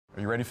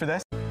Are you ready for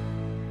this?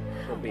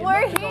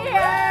 We're here!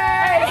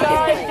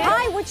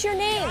 Hi, what's your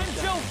name?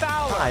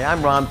 Hi,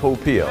 I'm Ron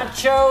Popeil.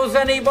 Chose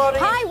anybody?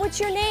 Hi, what's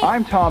your name?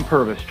 I'm Tom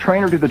Purvis,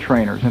 trainer to the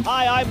trainers.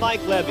 Hi, I'm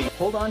Mike Levy.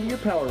 Hold on to your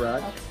power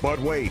rod. But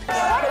wait. What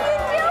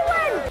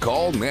are you doing?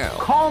 Call now.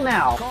 Call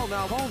now. Call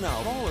now. Call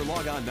now. Call or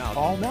log on now.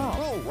 Call now.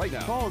 Call right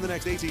now. Call in the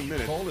next 18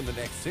 minutes. Call in the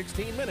next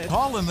 16 minutes.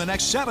 Call in the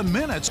next 7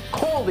 minutes.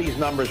 Call these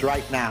numbers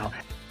right now.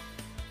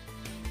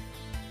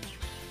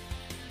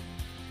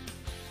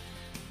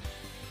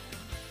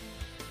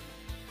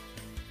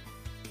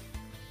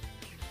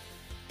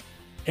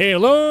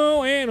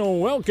 Hello and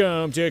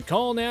welcome to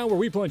Call Now, where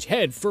we plunge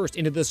head first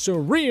into the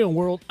surreal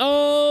world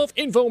of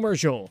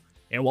infomercial.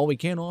 And while we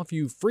can't offer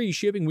you free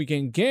shipping, we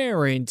can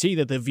guarantee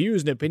that the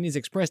views and opinions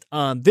expressed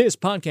on this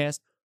podcast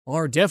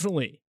are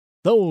definitely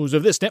those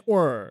of this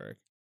network.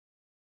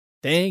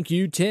 Thank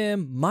you,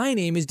 Tim. My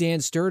name is Dan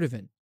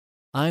Sturdivant.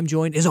 I'm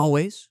joined, as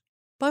always,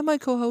 by my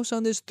co-host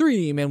on this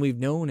three-man we've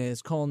known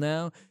as Call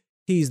Now.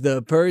 He's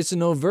the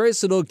personal,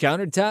 versatile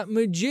countertop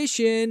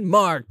magician,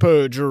 Mark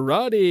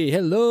Poggiarati.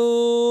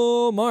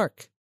 Hello,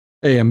 Mark.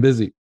 Hey, I'm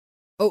busy.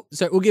 Oh,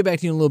 sorry, we'll get back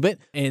to you in a little bit.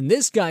 And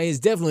this guy is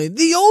definitely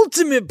the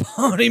ultimate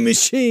party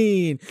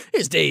machine.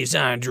 It's Dave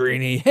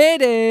Sandrini. Hey,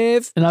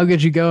 Dave. And I'll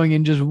get you going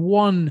in just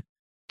 1,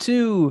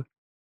 2,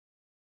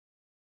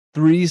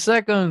 3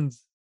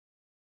 seconds.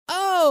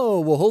 Oh,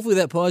 well, hopefully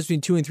that pause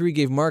between 2 and 3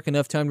 gave Mark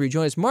enough time to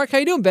rejoin us. Mark, how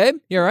you doing, babe?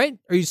 You all right?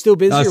 Are you still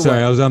busy? Oh, or sorry,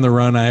 what? I was on the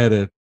run. I had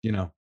to,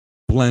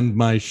 blend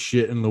my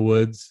shit in the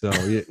woods. So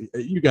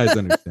you guys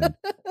understand.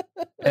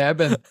 Yeah, I've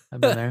been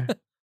there.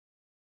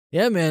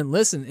 Yeah, man.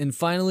 Listen, and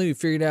finally we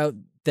figured out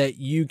that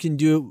you can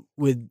do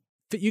it with,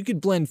 you could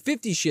blend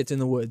 50 shits in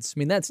the woods. I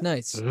mean, that's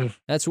nice.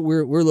 That's what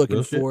we're looking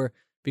Real for. shit.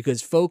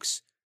 Because,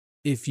 folks,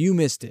 if you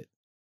missed it,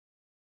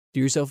 do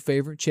yourself a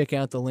favor, check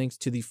out the links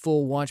to the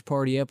full watch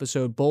party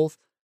episode, both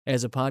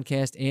as a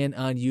podcast and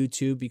on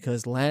YouTube,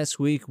 because last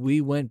week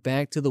we went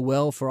back to the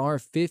well for our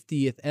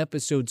 50th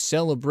episode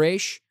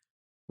celebration.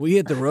 We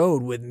hit the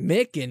road with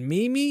Mick and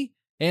Mimi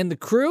and the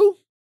crew.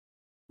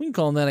 We can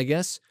call them that, I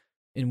guess.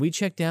 And we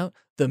checked out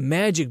the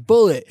Magic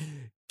Bullet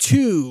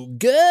to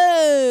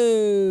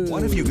go.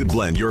 What if you could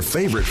blend your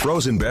favorite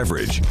frozen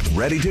beverage,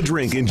 ready to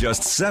drink in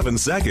just 7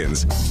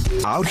 seconds,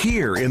 out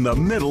here in the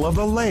middle of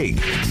the lake?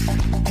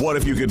 What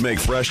if you could make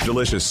fresh,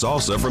 delicious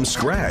salsa from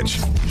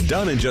scratch,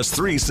 done in just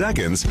 3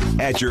 seconds,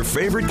 at your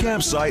favorite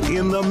campsite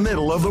in the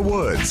middle of the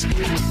woods?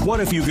 What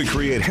if you could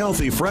create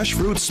healthy, fresh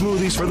fruit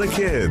smoothies for the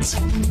kids,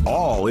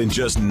 all in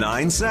just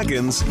 9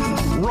 seconds,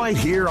 right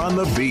here on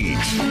the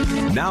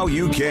beach? Now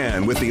you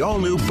can with the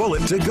all-new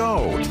Bullet to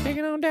Go.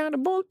 Taking on down to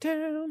Bullet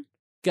Town.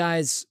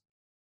 Guys,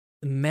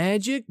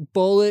 Magic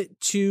Bullet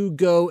to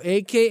Go,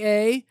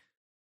 a.k.a.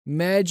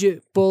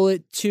 Magic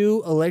Bullet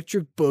 2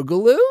 Electric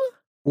Boogaloo?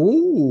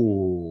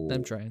 Ooh.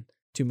 I'm trying.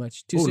 Too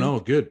much. Too Oh, soon. no.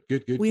 Good.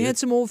 We had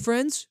some old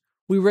friends.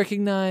 We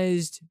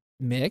recognized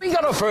Mick. We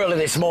got up early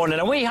this morning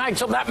and we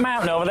hiked up that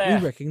mountain over there.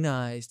 We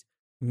recognized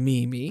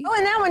Mimi. Oh,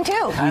 and that one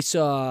too. We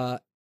saw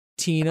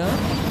Tina,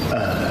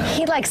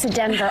 He likes a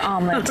Denver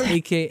omelet.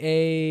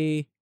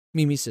 a.k.a.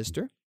 Mimi's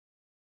sister.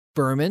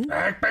 Berman,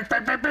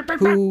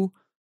 who,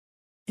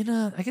 in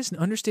an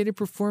understated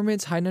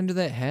performance, hiding under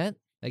that hat.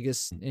 I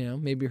guess,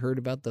 maybe heard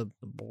about the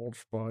bald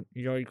spot.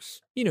 Yikes.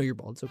 You know you're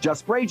bald. So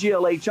Just spray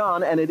GLH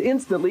on and it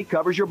instantly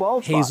covers your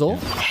bald spot. Hazel.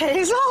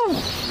 Hazel,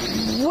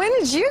 when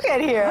did you get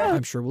here?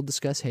 I'm sure we'll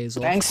discuss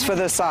Hazel. Thanks for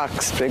the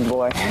socks, big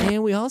boy.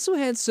 And we also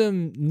had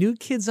some new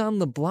kids on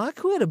the block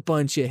who had a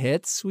bunch of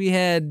hits. We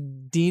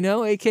had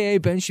Dino, a.k.a.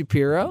 Ben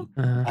Shapiro.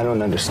 I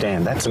don't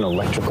understand. That's an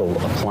electrical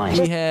appliance.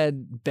 We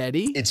had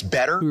Betty, It's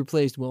better. who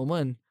replaced Wilma,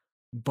 and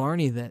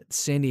Barney, that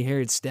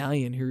sandy-haired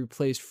stallion who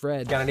replaced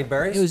Fred. Got any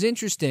berries? It was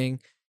interesting.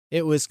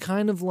 It was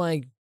kind of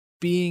like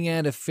being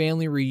at a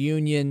family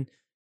reunion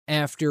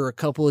after a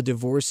couple of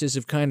divorces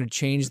have kind of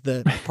changed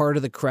the part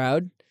of the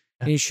crowd.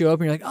 And you show up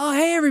and you're like, oh,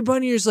 hey, everybody.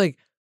 And you're just like,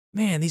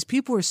 man, these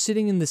people are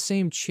sitting in the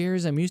same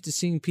chairs I'm used to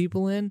seeing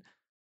people in,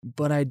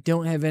 but I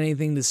don't have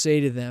anything to say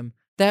to them.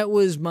 That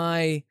was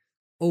my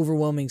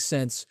overwhelming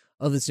sense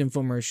of this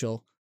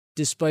infomercial,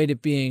 despite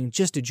it being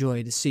just a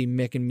joy to see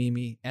Mick and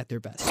Mimi at their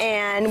best.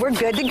 And we're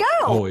good to go.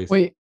 Always.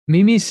 Wait,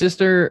 Mimi's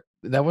sister,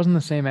 that wasn't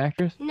the same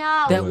actress?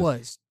 No. That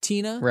was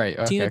Tina. Right.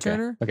 Okay, Tina okay,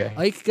 Turner. Okay.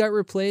 Ike got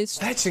replaced.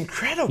 That's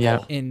incredible. Yeah.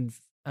 And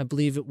I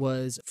believe it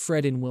was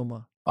Fred and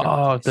Wilma. got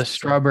Oh, replaced. the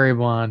strawberry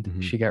blonde.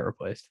 Mhm. She got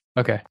replaced.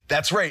 Okay.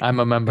 That's right. I'm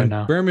a member And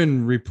now.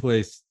 Berman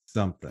replaced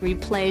something.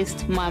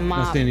 Replaced my I'm not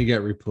mom. saying he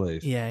got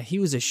replaced. Yeah, he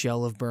was a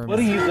shell of Berman. What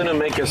are you gonna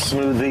make a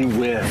smoothie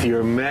with?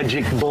 Your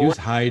magic He bullet? was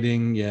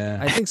hiding. Yeah.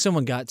 I think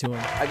someone got to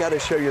him. I gotta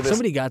show you this.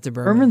 Somebody got to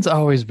Berman. Berman's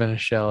always been a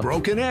shell.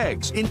 Broken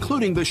eggs,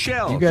 including the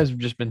shell. You guys have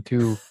just been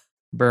too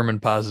Berman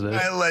positive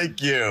I like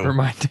for you.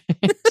 my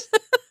taste.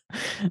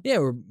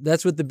 Yeah,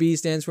 that's what the B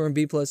stands for in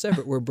B plus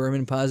effort. We're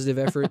Berman Positive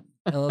Effort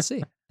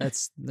LLC.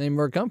 That's the name of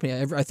our company.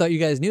 I thought you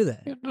guys knew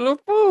that. The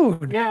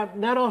food. Yeah,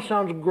 that all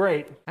sounds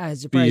great. I was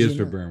B surprised is you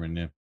for know. Berman.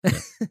 Yeah.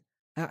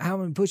 How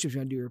many push-ups you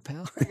gonna do here,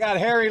 pal? I got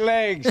hairy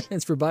legs.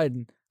 It's for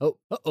Biden.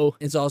 Oh.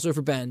 It's also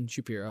for Ben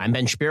Shapiro. I'm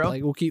Ben Shapiro.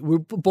 Like we're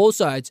both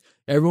sides.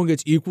 Everyone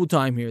gets equal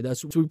time here.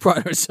 That's what we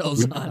pride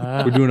ourselves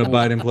on. We're doing a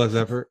Biden plus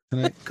effort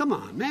tonight. Come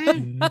on,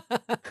 man.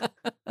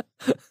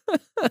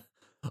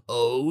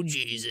 Oh,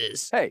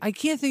 Jesus. Hey. I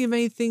can't think of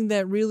anything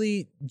that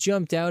really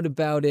jumped out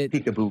about it,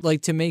 Peekaboo.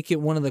 like to make it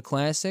one of the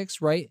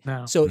classics, right?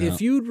 No. So No.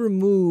 if you'd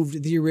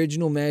removed the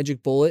original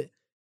Magic Bullet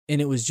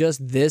and it was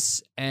just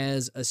this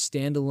as a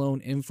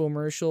standalone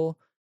infomercial,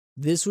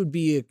 this would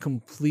be a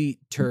complete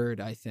turd,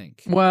 I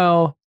think.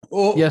 Well,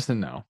 Oh, yes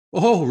and no.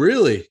 Oh,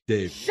 really,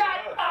 Dave?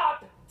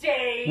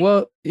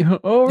 Well,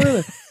 oh,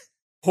 really?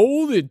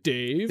 Hold it,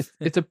 Dave.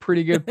 It's a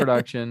pretty good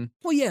production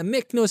Well, yeah,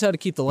 Mick knows how to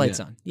keep the lights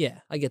Yeah. on. Yeah,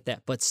 I get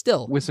that. But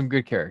still, with some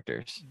good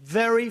characters,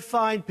 Very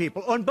fine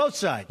people on both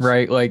sides.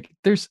 right? Like,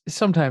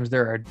 sometimes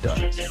there are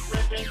duds.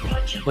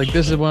 Like,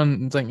 this is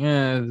one, it's like,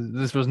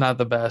 this was not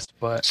the best,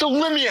 but So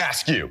let me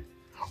ask you,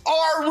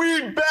 are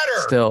we better?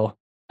 still,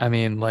 I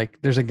mean, like,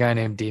 there's a guy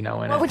named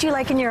Dino in What it. would you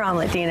like in your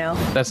omelet, Dino?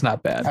 That's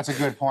not bad. That's a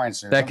good point,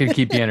 sir. That could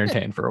keep you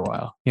entertained for a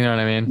while. You know what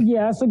I mean?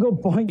 Yeah, that's a good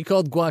point. he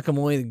called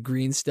guacamole the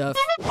green stuff.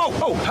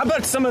 Oh, how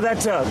about some of that,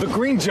 the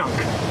green junk?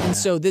 And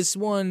so this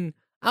one,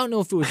 I don't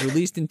know if it was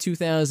released in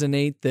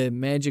 2008. The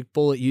Magic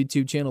Bullet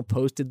YouTube channel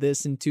posted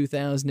this in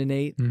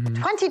 2008.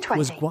 2020.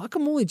 Was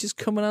guacamole just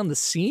coming on the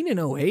scene in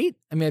 08?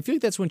 I mean, I feel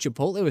like that's when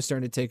Chipotle was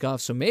starting to take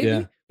off. So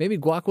maybe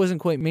guac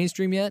wasn't quite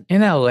mainstream yet. In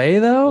LA,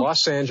 though?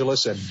 Los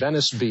Angeles at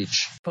Venice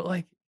Beach. But,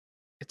 like,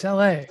 it's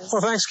LA,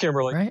 Well, thanks,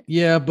 Kimberly. right?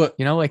 Yeah, but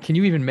You know, like, can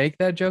you even make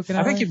that joke in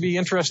LA? I think you'd be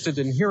interested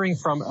in hearing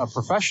from a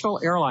professional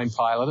airline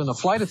pilot and a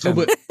flight no,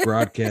 attendant. but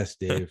broadcast,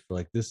 Dave.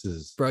 Like this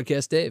is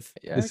Broadcast Dave.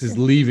 Yeah, this I is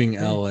can- leaving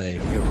LA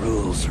Your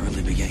rules are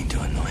really beginning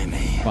to annoy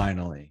me.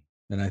 finally,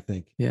 and I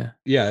think Yeah.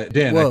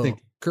 Dan. Whoa, I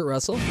think Kurt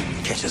Russell?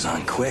 Catches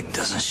on quick,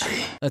 doesn't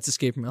she? That's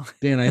Escape from LA.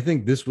 Dan. I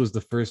think this was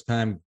the first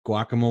time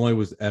guacamole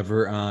was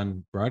ever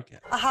on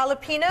broadcast. A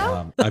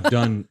jalapeno? I've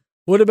done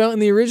What about in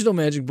the original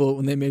Magic Bullet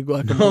when they made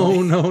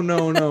guacamole?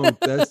 no.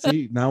 That's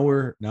now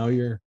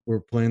we're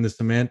playing the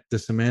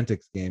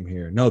semantics game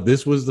here. No,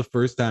 this was the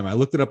first time. I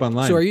looked it up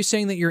online. So are you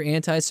saying that you're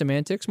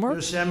anti-semantics, Mark?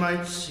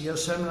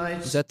 Yosemite.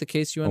 Is that the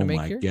case you want Oh to make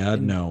my here? God,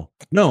 And- no.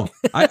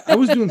 I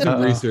was doing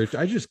some research.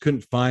 I just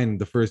couldn't find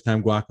the first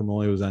time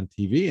guacamole was on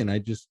TV, and I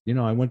just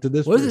I went to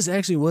this. What if first. this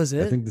actually was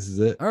it? I think this is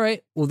it. All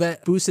right. Well,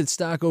 that boosted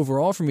stock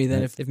overall for me then.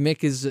 Yeah. If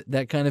Mick is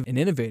that kind of an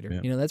innovator,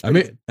 Yeah. that's I pretty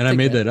made good. and I Take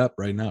made that up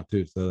right now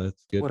too, so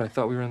that's good. What, I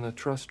thought we were in the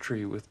trust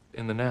tree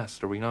in the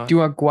nest, are we not? Do you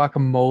want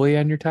guacamole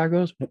on your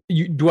tacos?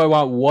 Do I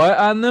want what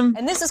on them?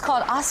 And this is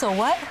called Asa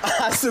what?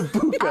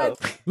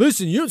 Asabuco.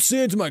 Listen, you don't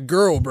say it to my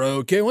girl, bro.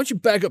 Okay, why don't you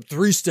back up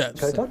 3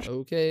 steps?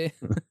 Okay.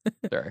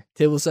 Sorry.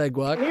 Tableside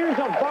guac. Here's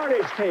a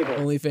Barney's table.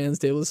 OnlyFans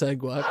tableside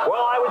guac. Well,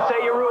 I would say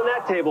you ruined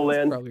that table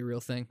then. Probably a real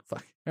thing.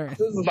 Fuck. All right.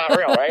 This is not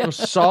real, right?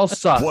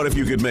 Salsa. What if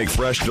you could make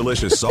fresh,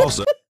 delicious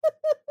salsa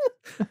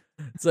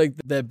It's like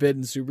that bit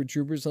in Super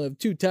Troopers. I'll have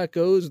 2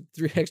 tacos,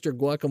 3 extra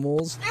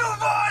guacamoles. You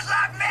boys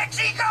like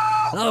Mexico!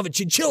 I'll have a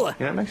chinchilla.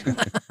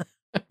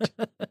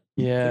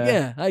 Yeah.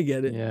 Yeah, I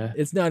get it. Yeah.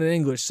 It's not in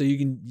English, so you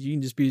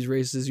can just be as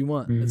racist as you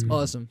want. That's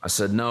awesome. I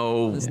said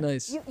no. That's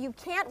nice. You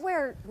can't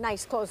wear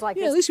nice clothes like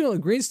Yeah, at least we went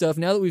with green stuff.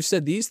 Now that we've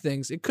said these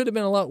things, it could have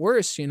been a lot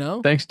worse,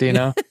 Thanks,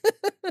 Dino.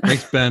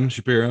 Thanks, Ben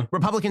Shapiro.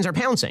 Republicans are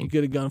You pouncing.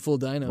 could have gone full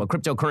dino. What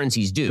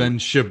cryptocurrencies do. Ben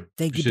Ship.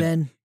 Thank you,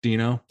 Ben.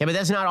 Dino. Yeah, but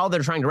that's not all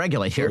they're trying to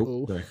regulate here.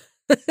 Oh. Sorry.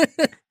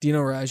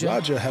 Dino Raja.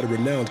 Raja had a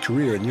renowned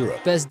career in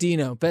Europe. Best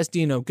Dino.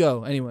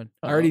 Go. Anyone.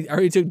 I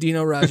already took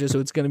Dino Raja, so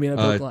it's going to be an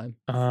uphill climb.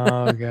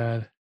 Oh,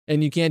 God.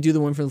 And you can't do the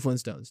one from the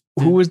Flintstones.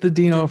 Who was the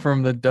Dino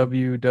from the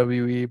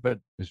WWE, but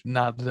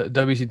not the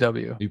WCW?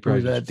 You Who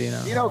probably was that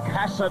just- Dino?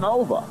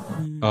 Casanova.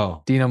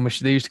 Oh,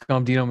 They used to call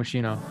him Dino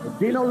Machino.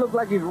 Dino looked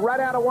like he's right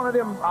out of one of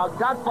them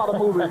Godfather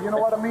movies. You know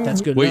what I mean? That's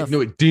good wait, enough.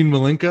 no, Dean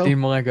Malenko. Dean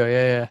Malenko,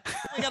 yeah.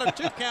 We got a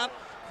 2 count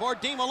for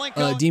Dean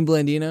Malenko. Dean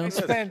Blandino.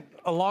 spent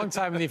a long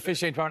time in the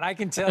officiating department. I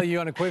can tell you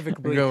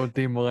unequivocally. Go with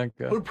Dean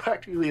Malenko.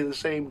 practically the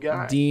same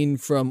guy. Dean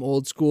from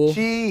Old School.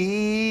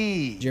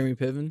 Gee. Jeremy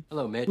Piven.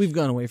 Hello, Mitch. We've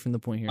gone away from the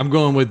point here. I'm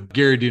going with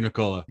Gary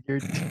DiNicola.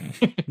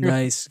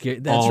 Nice.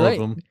 That's All right. of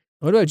them.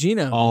 What about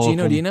Gino? All of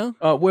Gino them.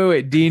 Dino?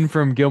 Wait. Dean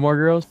from Gilmore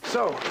Girls.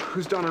 So,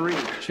 who's done a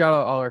reading? Shout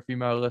out all our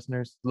female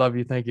listeners. Love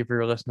you. Thank you for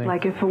your listening.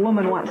 Like if a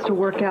woman wants to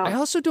work out. I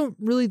also don't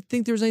really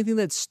think there was anything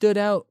that stood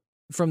out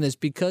from this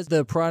because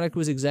the product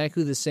was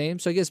exactly the same.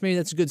 So I guess maybe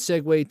that's a good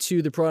segue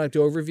to the product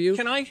overview.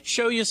 Can I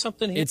show you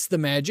something here? It's the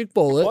Magic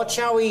Bullet Watch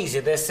how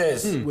easy this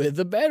is. with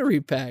the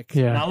battery pack.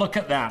 Yeah. Now look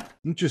at that.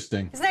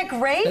 Interesting. Isn't that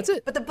great? That's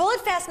it. But the bullet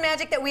fast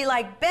magic that we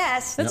like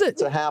best. That's it.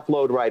 It's a half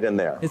load right in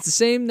there. It's the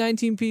same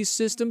 19-piece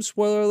system,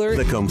 spoiler alert,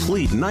 the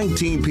complete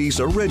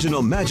 19-piece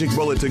original Magic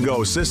Bullet to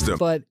Go system.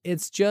 but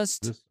it's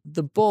just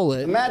the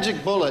bullet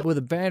Magic bullet. with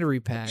a battery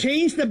pack.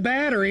 Change the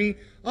battery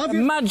of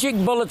your. Magic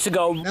bullet to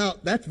go. Now,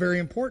 that's very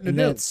important And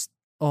to do. that's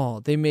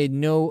all. They made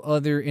no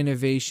other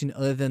innovation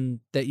other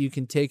than that you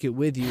can take it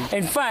with you.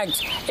 In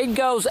fact, it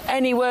goes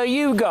anywhere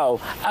you go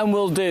and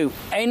will do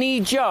any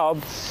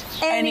job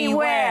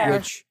Anywhere.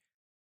 Which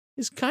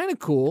is kind of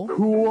cool.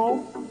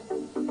 Cool?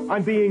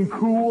 I'm being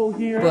cool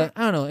here. But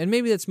I don't know, and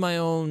maybe that's my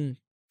own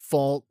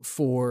fault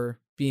for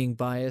being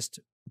biased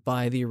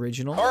by the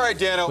original. All right,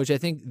 Dano. Which I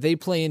think they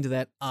play into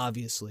that,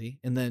 obviously,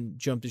 and then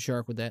jump the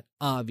shark with that,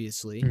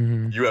 obviously.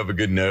 You have a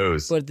good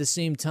nose. But at the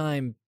same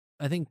time,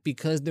 I think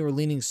because they were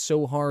leaning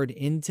so hard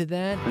into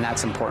that, And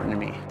that's important to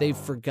me. they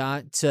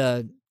forgot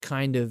to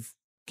kind of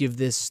give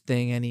this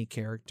thing any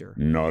character.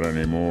 Not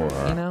anymore.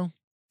 You know?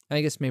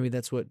 I guess maybe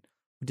that's what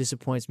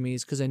disappoints me,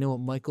 is because I know what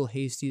Michael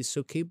Hasty is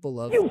so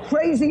capable of. You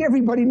crazy?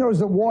 Everybody knows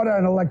that water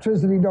and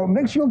electricity don't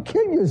mix. You'll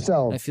kill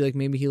yourself. I feel like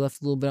maybe he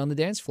left a little bit on the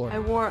dance floor. I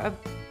wore a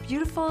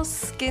beautiful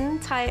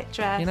skin-tight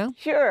dress. You know?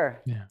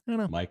 Sure. I don't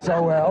know. Mike.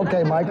 So,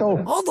 okay,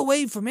 Michael. All the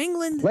way from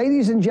England.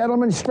 Ladies and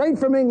gentlemen, straight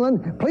from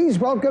England, please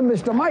welcome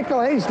Mr.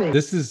 Michael Hastings.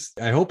 This is,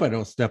 I hope I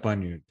don't step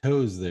on your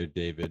toes there,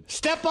 David.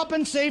 Step up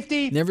in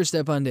safety. Never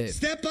step on Dave.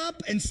 Step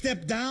up and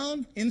step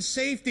down in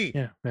safety.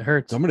 Yeah, it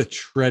hurts. So I'm going to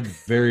tread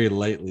very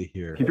lightly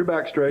here. Keep your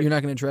back straight. You're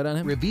not going to tread on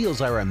him?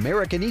 Reveals our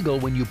American Eagle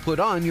when you put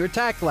on your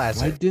tack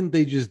glasses. Why didn't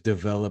they just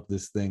develop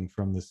this thing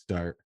from the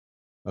start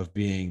of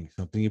being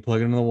something you plug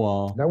into the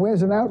wall, Now,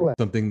 where's an outlet?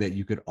 something that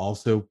you could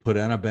also put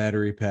on a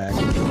battery pack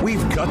We've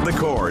cut the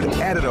cord,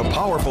 added a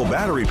powerful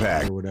battery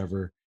pack. or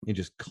whatever, and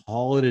just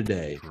call it a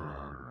day?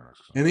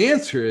 And the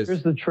answer is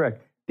Here's the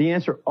trick. The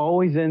answer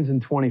always ends in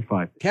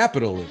 25.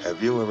 capitalism.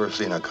 Have you ever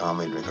seen a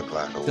commie drink a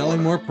glass of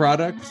Selling more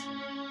products,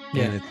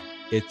 Yeah. and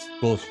it's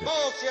bullshit.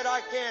 Bullshit,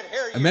 I can't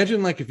hear you.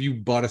 Imagine like if you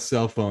bought a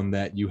cell phone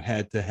that you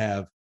had to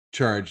have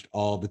charged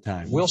all the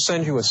time. We'll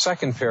send you a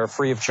second pair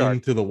free of charge.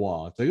 into the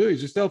wall. It's like, oh,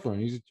 use your cell phone,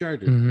 use a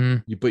charger. Mm-hmm.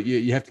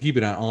 You have to keep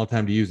it on all the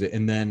time to use it.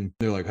 And then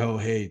they're like, oh,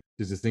 hey,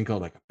 there's this thing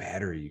called like a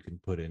battery you can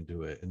put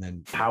into it. And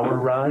then Power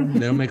run?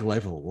 that'll make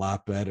life a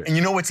lot better. And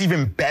you know what's even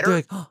They're better?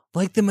 like, oh,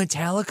 like the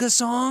Metallica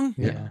song?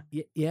 Yeah.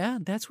 Yeah,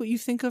 that's what you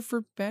think of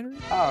for battery?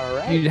 All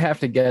right. You'd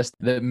have to guess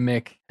that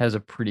Mick has a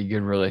pretty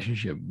good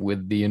relationship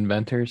with the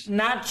inventors.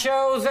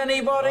 Nachos,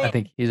 anybody? I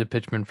think he's a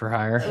pitchman for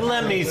hire.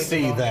 Let me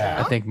see that.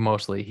 I think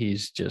mostly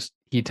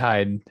he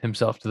tied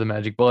himself to the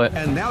magic bullet.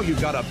 And now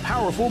you've got a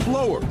powerful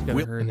blower.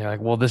 Gotta hurt. And they're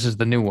like, well, this is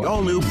the new one.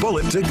 All new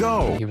bullet to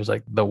go. He was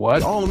like, the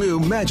what? All new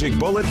magic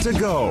bullet to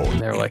go. And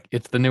they were like,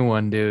 it's the new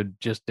one, dude.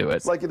 Just do it.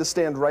 It's like you to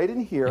stand right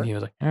in here. And he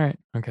was like, all right,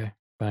 okay,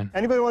 fine.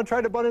 Anybody want to try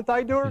the button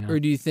thigh door? You know? Or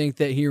do you think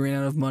that he ran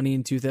out of money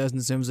in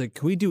 2007? Was like,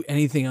 can we do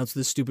anything else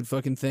with this stupid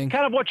fucking thing?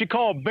 Kind of what you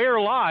call bare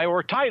lie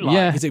or tight lie.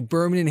 Yeah. He's like,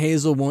 Berman and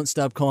Hazel won't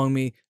stop calling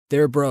me.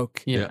 They're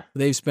broke. Yeah.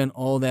 They've spent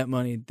all that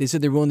money. They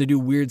said they're willing to do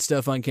weird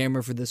stuff on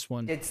camera for this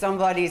one. Did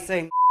somebody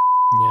say?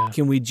 Yeah.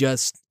 Can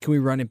we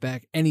run it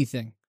back?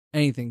 Anything.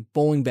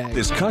 Bowling bag.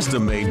 This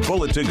custom-made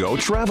bullet to go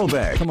travel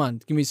bag. Come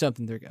on, give me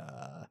something. They're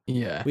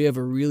Yeah. we have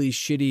a really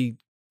shitty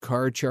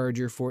car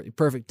charger for it.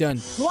 Perfect, done.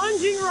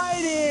 Plunging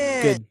right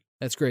in. Good.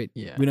 That's great.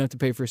 Yeah. We don't have to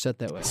pay for a set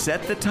that way.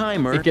 Set the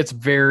timer. It gets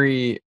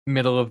very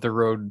middle of the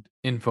road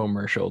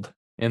infomercialed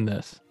in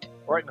this.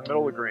 Right in the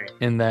middle of the green.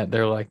 In that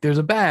they're like, there's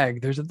a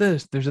bag, there's a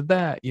this, there's a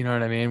that. You know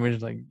what I mean? Which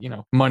is like,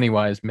 money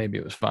wise, maybe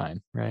it was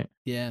fine, right?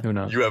 Yeah. Who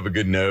knows? You have a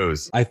good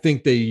nose. I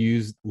think they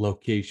used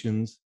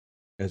locations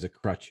as a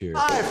crutch here,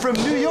 Hi, from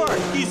New York.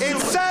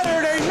 It's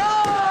Saturday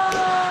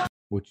night.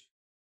 which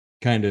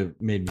kind of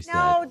made me sad.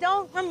 No,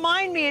 don't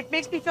remind me. It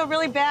makes me feel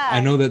really bad. I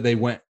know that they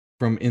went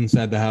from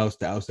inside the house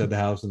to outside the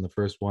house in the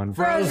first one.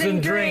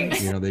 Frozen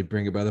drinks. They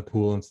bring it by the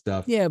pool and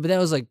stuff. Yeah, but that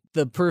was like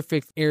the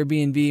perfect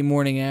Airbnb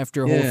morning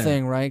after whole Yeah.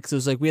 thing, right? Because it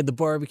was like we had the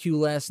barbecue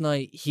last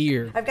night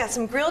here. I've got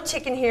some grilled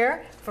chicken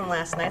here from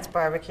last night's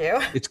barbecue.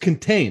 It's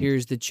contained.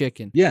 Here's the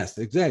chicken. Yes,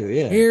 exactly.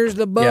 Yeah. Here's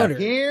the butter.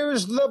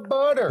 Here's the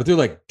butter. But they're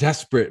like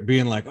desperate,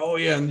 being like, oh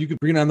yeah, and you can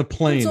bring it on the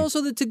plane. It's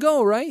also the to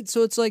go, right?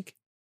 So it's like,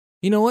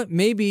 you know what?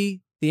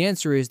 Maybe the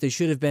answer is they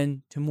should have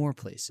been to more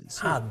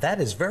places.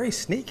 That is very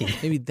sneaky.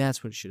 Maybe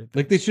that's what it should have been.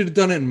 Like they should have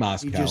done it in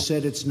Moscow. You just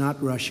said it's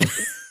not Russia.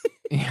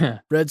 Yeah.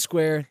 Red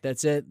Square,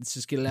 that's it. Let's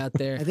just get it out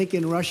there. I think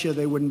in Russia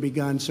they wouldn't be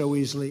gone so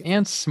easily.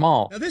 And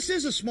small. Now this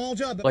is a small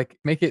job. Like,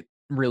 make it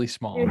really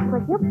small. It's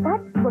like, your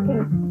butt's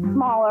looking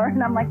smaller.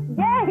 And I'm like,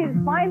 yay,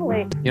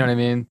 finally. You know what I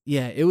mean?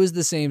 Yeah, it was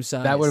the same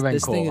size. That would've been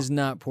This thing cool. is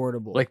not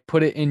portable. Like,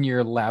 put it in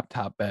your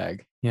laptop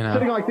bag,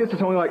 Sitting like this,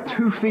 it's only like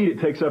 2 feet it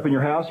takes up in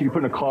your house. You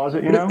can put in a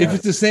closet, you But know? if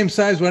it's the same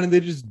size, why didn't they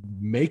just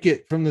make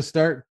it from the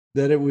start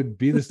that it would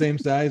be the same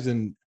size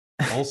and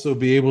also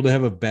be able to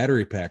have a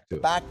battery pack to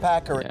it?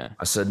 Backpacker. Yeah.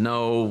 I said, I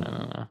no,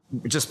 don't know.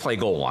 just play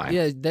goal line.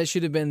 yeah, that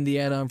should have been the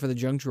add-on for the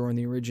junk drawer in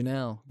the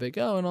original. Like,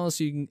 oh, and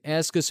also you can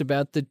ask us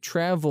about the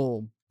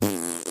travel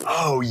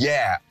Oh,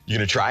 yeah. You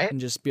gonna try it? and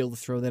just be able to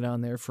throw that on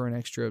there for an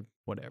extra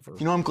whatever.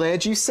 You know, I'm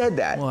glad you said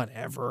that.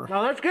 Whatever.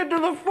 Now let's get to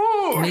the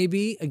food.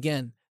 Maybe,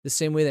 again, the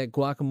same way that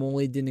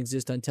guacamole didn't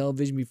exist on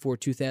television before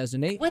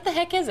 2008. What the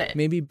heck is it?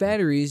 Maybe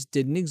batteries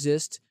didn't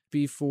exist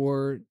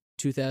before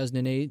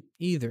 2008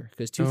 either,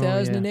 because Oh, yeah.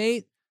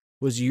 2008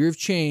 was a year of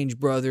change,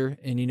 brother.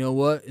 And you know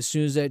what? As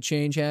soon as that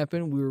change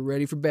happened, we were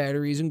ready for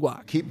batteries and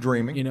guac. Keep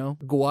dreaming. You know,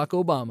 guac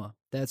Obama.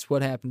 That's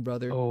what happened,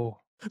 brother. Oh.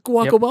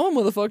 Guac Yep. Obama,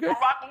 motherfucker.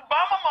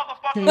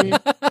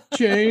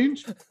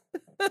 Change.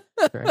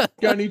 Got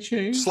any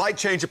change? Slight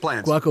change of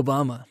plans. Guac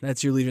Obama.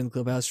 That's your leader in the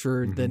clubhouse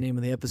for the name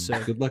of the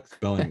episode. Good luck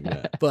spelling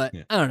that. But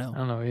Yeah. I don't know. I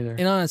don't know either.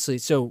 And honestly,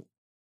 so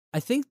I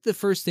think the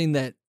first thing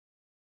that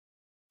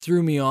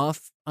threw me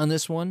off on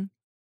this one,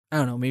 I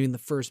don't know, maybe in the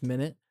first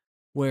minute,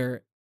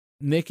 where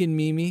Mick and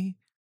Mimi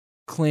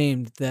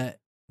claimed that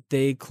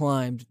they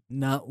climbed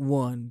not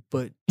one,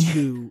 but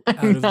two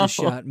out of the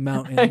shot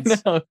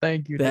mountains I know.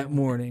 Thank you. that Dan.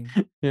 morning.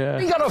 Yeah.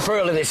 We got up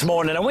early this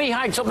morning and we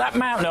hiked up that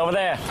mountain over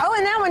there. Oh,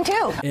 and that one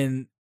too.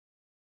 And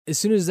as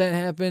soon as that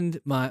happened,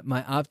 my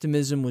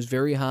optimism was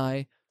very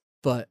high,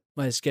 but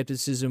my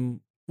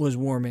skepticism was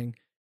warming.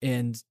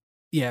 And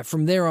yeah,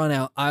 from there on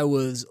out, I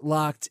was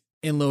locked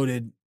and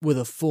loaded with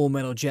a full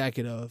metal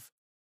jacket of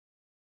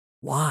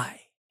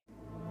why?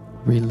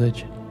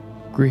 Religion,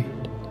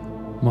 greed,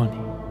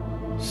 money,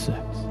 sex.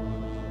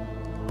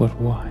 But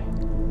why?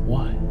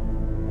 Why?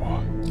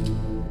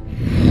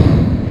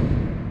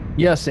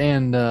 Yes,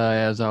 and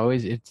as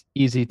always, it's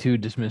easy to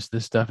dismiss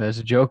this stuff as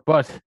a joke,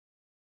 but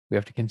we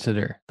have to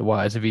consider the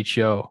whys of each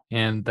show,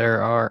 and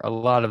there are a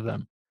lot of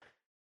them.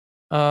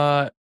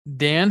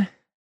 Dan,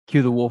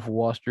 cue the Wolf of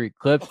Wall Street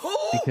clip,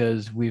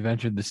 because we've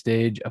entered the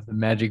stage of the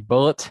magic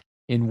bullet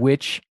in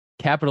which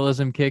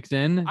capitalism kicks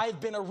in, I've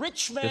been a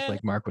rich man. just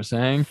like Mark was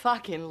saying,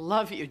 Fucking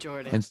love you,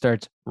 Jordan. and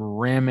starts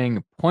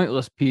ramming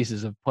pointless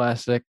pieces of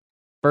plastic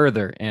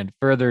further and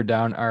further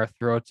down our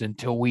throats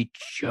until we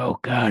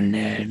choke on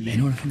them. You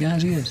know what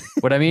Fugazi is?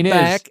 What I mean is,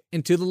 Back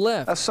and to the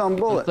left. That's some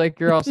bullet. it's like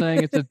you're all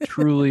saying it's a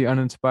truly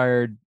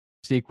uninspired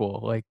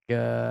sequel. Like,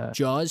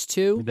 Jaws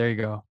 2? there you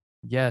go.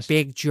 Yes.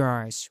 Big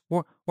Jaws.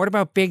 What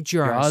about Big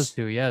Jaws Jaws?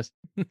 2, yes.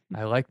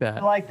 I like that.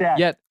 I like that.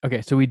 Yet,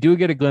 okay, so we do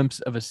get a glimpse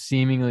of a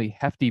seemingly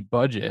hefty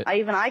budget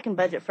I can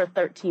budget for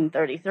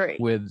 $13.33.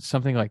 with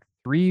something like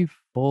 3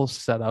 full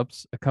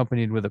setups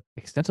accompanied with a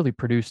extensively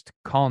produced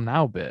call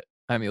now bit.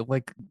 I mean,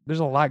 like, there's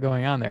a lot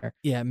going on there.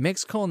 Yeah,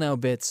 Mick's call now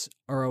bits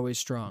are always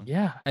strong.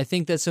 Yeah. I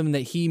think that's something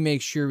that he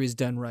makes sure is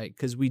done right,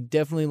 because we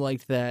definitely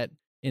liked that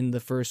in the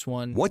first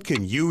one. What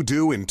can you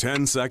do in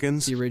 10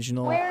 seconds? The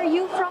original. Where are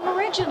you from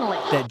originally?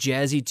 That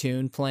jazzy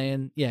tune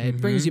playing. Yeah, it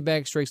brings you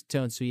back, strikes the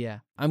tone. So yeah,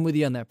 I'm with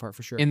you on that part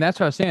for sure. And that's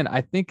what I was saying. I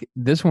think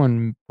this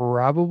one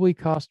probably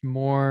cost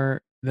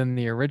more than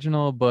the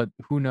original, but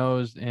who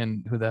knows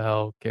and who the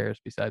hell cares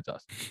besides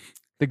us?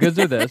 The goods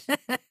are this.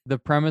 The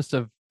premise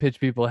of pitch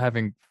people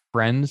having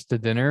friends to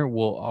dinner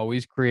will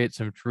always create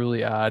some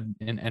truly odd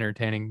and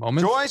entertaining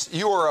moments. Joyce,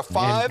 you are a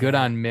 5. And good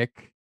on Mick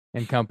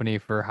and company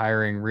for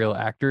hiring real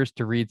actors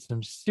to read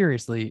some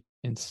seriously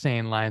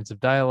insane lines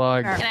of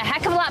dialogue. And a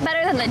heck of a lot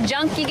better than the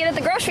junk you get at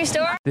the grocery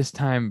store. This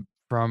time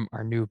from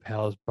our new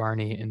pals,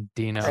 Barney and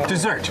Dino.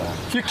 Dessert.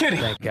 You're kidding.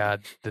 Thank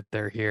God that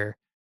they're here.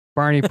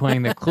 Barney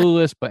playing the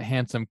clueless but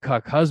handsome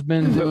cuck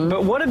husband.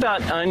 But what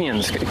about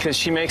onions? Because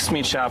she makes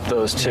me chop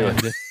those too. And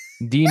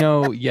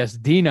Dino, yes,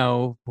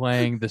 Dino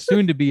playing the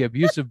soon-to-be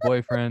abusive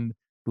boyfriend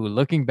who,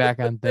 looking back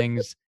on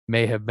things,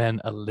 may have been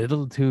a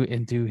little too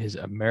into his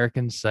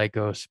American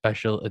Psycho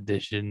Special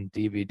Edition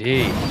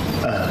DVD.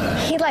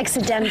 He likes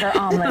a Denver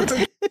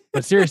omelet.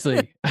 But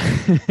seriously,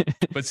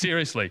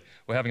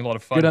 we're having a lot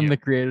of fun good on the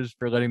creators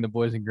for letting the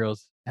boys and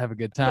girls have a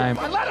good time.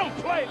 Let them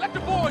play. Let the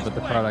boys But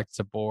the product's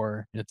a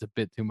bore. It's a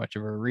bit too much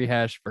of a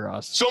rehash for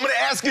us. So I'm going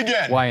to ask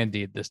again. Why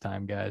indeed this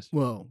time, guys?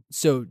 Whoa.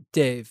 So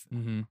Dave,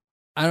 Mm-hmm.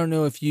 I don't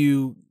know if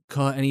you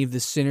caught any of the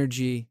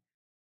synergy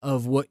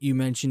of what you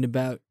mentioned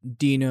about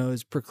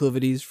Dino's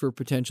proclivities for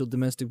potential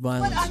domestic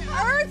violence. What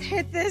on earth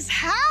hit this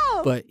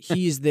house? But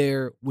he's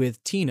there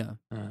with Tina.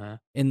 Uh-huh.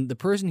 And the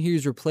person he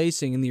was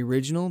replacing in the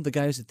original, the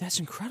guy who said, "That's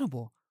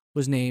incredible,"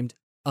 was named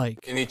Ike.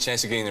 Any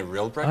chance of getting a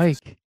real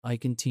breakfast?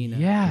 Ike and Tina.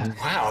 Yeah.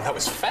 Wow, that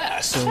was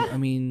fast. So, I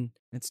mean,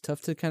 it's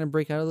tough to kind of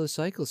break out of those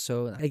cycles.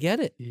 So I get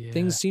it. Yeah.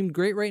 Things seemed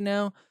great right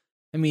now.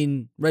 I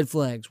mean, red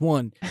flags.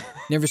 1,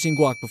 never seen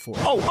guac before.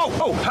 Oh,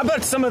 how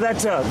about some of that,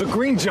 the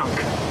green junk?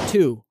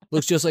 2,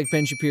 looks just like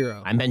Ben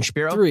Shapiro. I'm Ben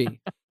Shapiro.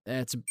 3,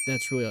 that's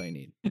really all you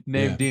need.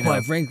 Name Dino.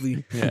 Quite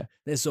frankly, Yeah.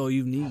 that's all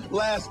you need.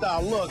 Last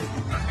I looked,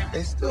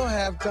 they still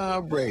have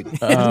Tom Brady.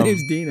 His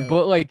name's Dino.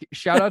 But like,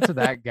 shout out to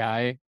that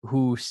guy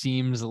who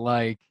seems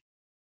like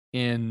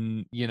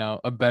in,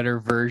 a better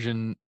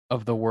version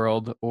of the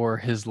world or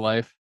his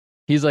life.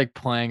 He's like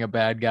playing a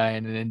bad guy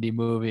in an indie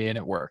movie and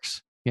it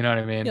works. You know what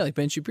I mean? Yeah, like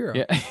Ben Shapiro.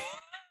 Yeah.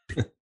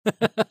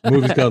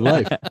 Movie's called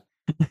Life.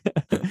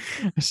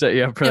 Set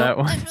you up for that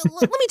one.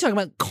 Let me talk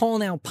about Call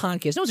Now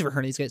Podcast. No one's ever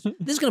heard of these guys.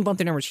 This is going to bump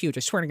their numbers huge.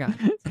 I swear to God.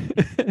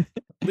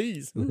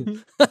 Please.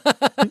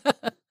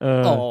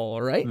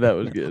 All right. That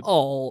was good.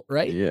 All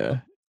right.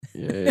 Yeah.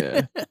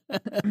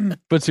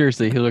 But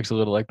seriously, he looks a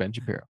little like Ben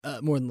Shapiro.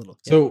 More than little.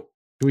 Yeah. So,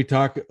 can we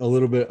talk a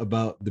little bit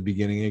about the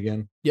beginning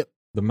again? Yep.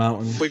 The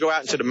mountain. We go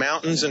out into the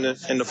mountains in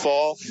the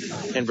fall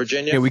in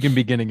Virginia. Yeah, we can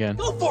begin again.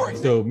 Go for it.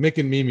 So Mick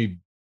and Mimi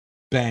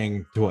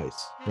bang twice,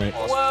 right?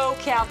 Whoa,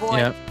 cowboy.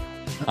 Yep.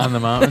 On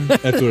the mountain.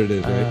 That's what it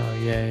is, right?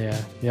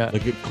 Oh, yeah.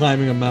 Like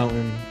climbing a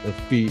mountain, the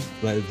feet,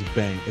 like it's a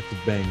bang. It's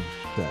a bang.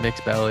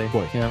 Nick's belly.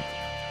 Twice. Yep.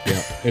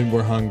 Yeah. And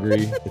we're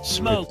hungry. It's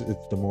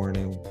the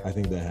morning. I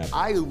think that happened.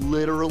 I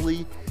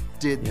literally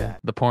did that.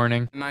 The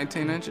porning.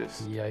 19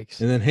 inches.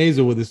 Yikes. And then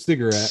Hazel with his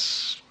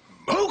cigarette.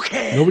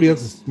 Okay. Nobody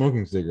else is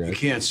smoking cigarettes.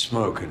 You can't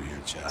smoke in here,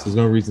 So child. there's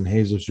no reason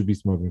Hazel should be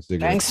smoking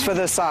cigarettes. Thanks for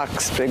the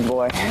socks, big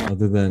boy.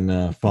 Other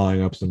than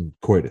following up some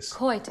coitus.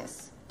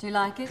 Coitus. Do you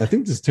like it? I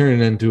think this is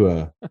turning into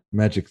a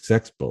magic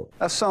sex bullet.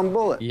 That's some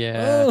bullet.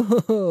 Yeah.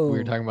 Oh. We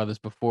were talking about this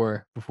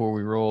before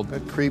we rolled.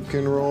 That creep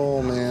can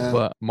roll, man.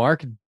 But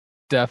Mark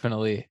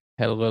definitely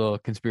had a little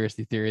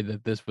conspiracy theory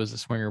that this was a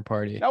swinger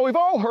party. Now, we've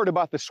all heard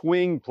about the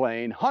swing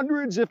plane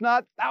hundreds, if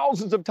not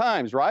thousands of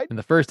times, right? In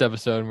the first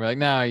episode, and we're like,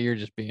 nah, you're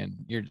just being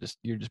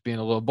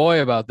a little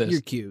boy about this.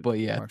 You're cute. But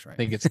yeah, Mark's right. I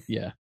think it's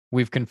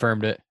we've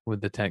confirmed it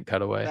with the tent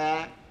cutaway.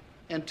 Back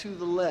and to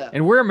the left.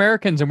 And we're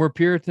Americans and we're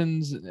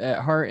Puritans at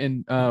heart,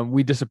 and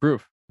we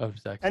disapprove of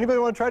sex. Anybody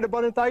want to try the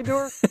butt and thigh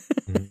tour?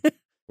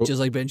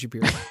 Just like Ben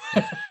Shapiro.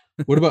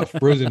 What about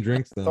frozen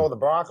drinks, though? Throw the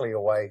broccoli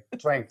away,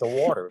 drink the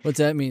water. What's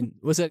that mean?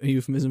 What's that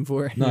euphemism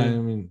for? No, I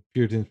mean,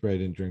 Puritans probably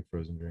didn't drink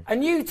frozen drinks.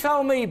 And you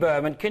tell me,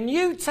 Berman, can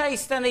you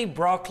taste any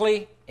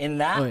broccoli in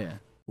that? Oh, yeah.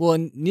 Well,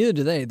 and neither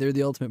do they. They're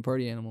the ultimate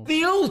party animals.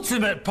 The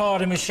ultimate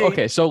party machine.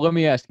 Okay, so let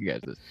me ask you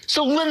guys this.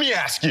 So let me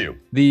ask you.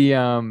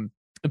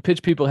 The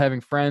pitch people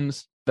having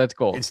friends, that's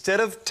gold.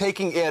 Instead of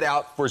taking Ed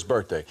out for his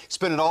birthday,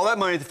 spending all that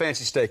money at the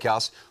fancy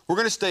steakhouse, we're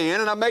going to stay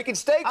in and I'm making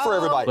steak for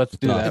everybody. Let's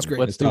do that. That's great.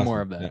 Let's It's do awesome. more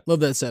of that. Love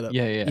that setup.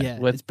 Yeah.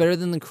 It's better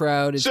than the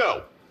crowd. It's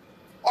So,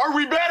 are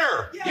we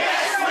better?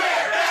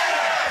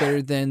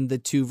 better than the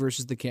two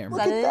versus the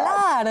camera. A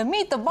lot of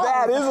meet the ball.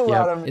 That is a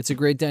lot of. It's a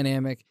great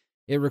dynamic.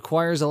 It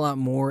requires a lot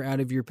more out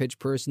of your pitch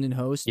person and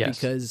host Yes.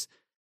 because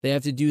they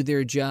have to do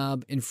their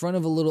job in front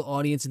of a little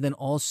audience and then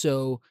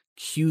also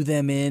cue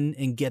them in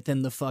and get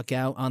them the fuck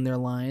out on their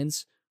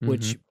lines,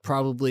 which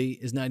probably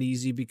is not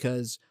easy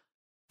because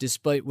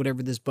despite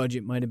whatever this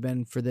budget might have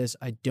been for this,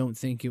 I don't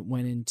think it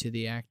went into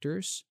the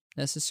actors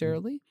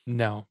necessarily.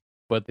 No,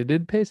 but they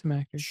did pay some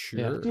actors.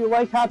 Sure. Do you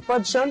like hot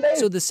fudge sundae?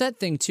 So the set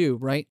thing too,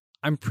 right?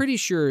 I'm pretty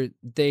sure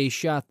they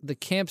shot the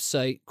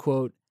campsite,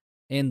 quote,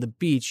 and the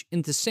beach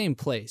in the same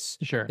place.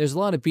 Sure. There's a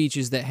lot of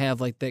beaches that have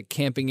like that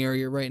camping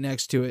area right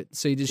next to it.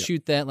 So you just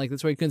shoot that. Like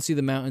that's why you couldn't see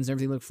the mountains and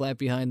everything looked flat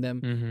behind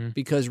them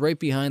because right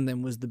behind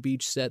them was the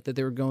beach set that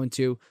they were going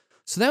to.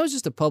 So that was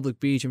just a public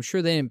beach. I'm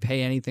sure they didn't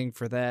pay anything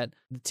for that.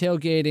 The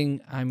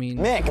tailgating, I mean...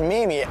 Mick,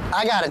 Mimi,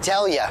 I gotta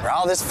tell you,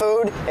 all this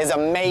food is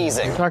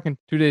amazing. We're talking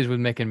 2 days with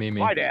Mick and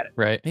Mimi. My dad.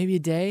 Right? Maybe a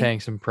day. Paying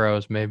some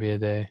pros, maybe a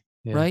day.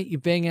 Yeah. Right? You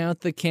bang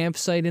out the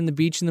campsite and the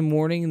beach in the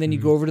morning, and then you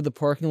go over to the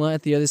parking lot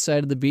at the other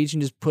side of the beach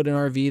and just put an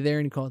RV there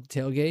and you call it the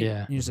tailgate.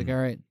 Yeah. And you're just like, all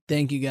right,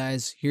 thank you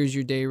guys. Here's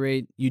your day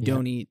rate. You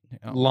don't eat.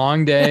 Oh.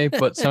 Long day,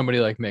 but somebody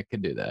like Mick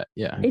could do that.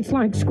 Yeah. It's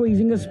like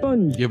squeezing a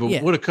sponge. Yeah, but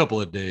Yeah. what a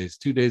couple of days.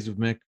 2 days with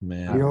Mick,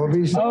 man. You'll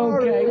be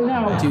sorry. Okay,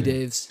 now. 2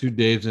 Daves. 2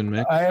 Daves and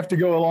Mick. I have to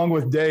go along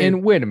with Dave.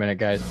 And wait a minute,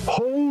 guys.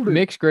 Hold it.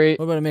 Mick's great.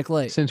 What about a Mick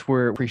Light? Since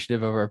we're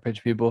appreciative of our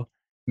pitch people,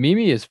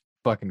 Mimi is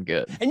fucking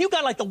good. And you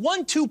got like the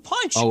 1-2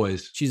 punch.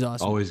 Always. She's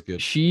awesome. Always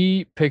good.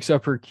 She picks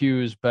up her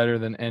cues better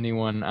than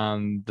anyone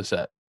on the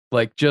set.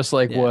 Like just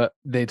like Yeah. what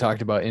they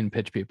talked about in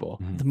Pitch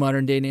People. The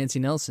modern day Nancy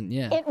Nelson,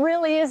 yeah. It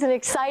really is an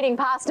exciting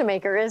pasta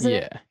maker, isn't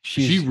it? Yeah.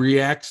 She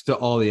reacts to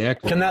all the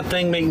actors. Can that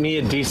thing make me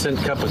a decent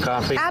cup of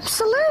coffee?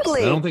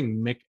 Absolutely. I don't think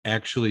Mick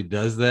actually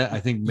does that. I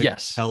think Mick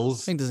Yes.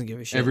 tells Mick doesn't give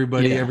a shit.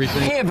 everybody Yeah.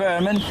 everything. Here,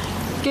 Berman,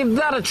 give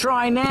that a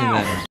try And now.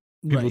 that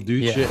people Right. do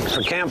Yeah. shit.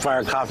 For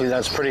campfire coffee,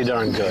 that's pretty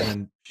darn good.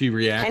 And she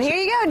reacts. And here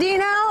you go,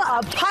 Dino.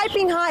 A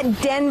piping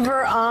hot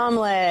Denver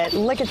omelet.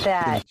 Look at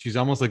that. She's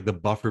almost like the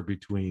buffer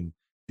between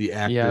the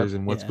actors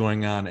and what's Yeah.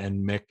 going on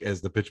and Mick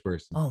as the pitch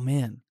person. Oh,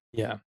 man.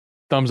 Yeah.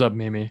 Thumbs up,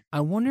 Mimi. I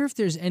wonder if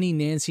there's any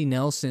Nancy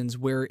Nelsons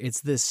where it's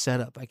this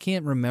setup. I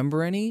can't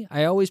remember any.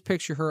 I always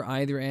picture her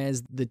either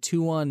as the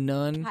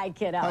 2-on-none Hi,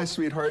 kiddo. Hi,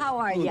 sweetheart. How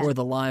are you? or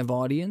the live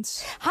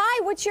audience.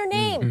 Hi, what's your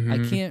name?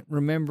 Mhm. I can't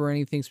remember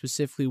anything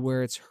specifically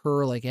where it's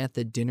her like at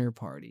the dinner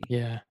party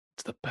Yeah.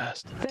 It's the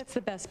best. That's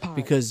the best part.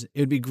 because it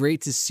would be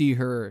great to see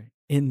her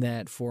in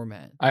that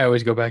format. I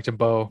always go back to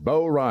Bo.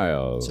 Bo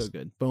Riles. So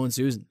good. Bo and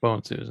Susan. Bo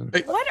and Susan.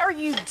 What are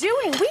you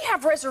doing? We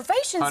have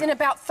reservations in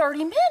about 30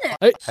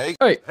 minutes. Hey,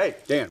 Hey.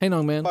 Dan. Hey,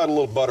 no, man. Add a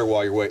little butter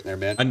while you're waiting there,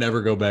 man. I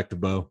never go back to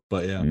Bo,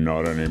 but yeah.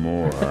 Not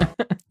anymore.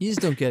 You just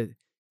don't get it.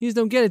 You just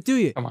don't get it, do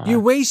you? Come on. You're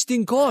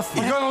wasting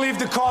coffee. You're gonna leave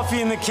the coffee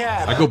in the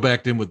cab. I go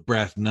back in with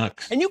brass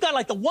knucks. And you got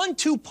like the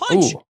 1-2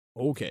 punch. Ooh.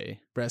 Okay.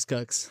 Brass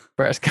cucks.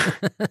 Brass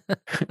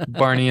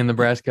Barney and the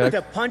Brass Cucks.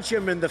 To punch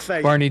him in the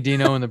face. Barney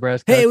Dino and the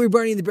Brass Cucks. Hey, we're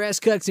Barney and the Brass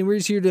Cucks, and we're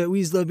just here to, we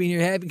just love being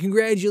here. Happy,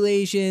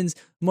 congratulations,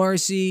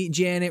 Marcy,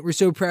 Janet. We're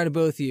so proud of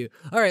both of you.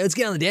 All right, let's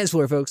get on the dance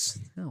floor, folks.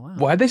 Oh, wow.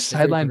 Why'd they That's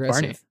very sideline Barney?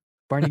 progressive.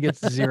 Barney gets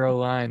 0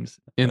 lines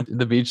in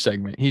the beach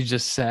segment. He's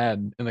just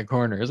sad in the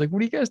corner. It's like,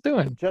 what are you guys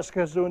doing?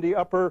 Jessica's doing the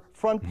upper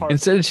front part.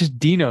 Instead, it's just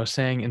Dino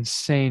saying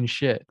insane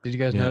shit. Did you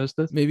guys Yeah. notice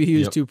this? Maybe he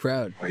was Yep. too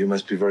proud. Well, you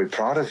must be very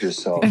proud of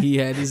yourself. He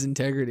had his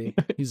integrity.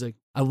 He's like,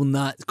 I will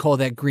not call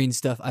that green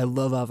stuff. I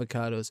love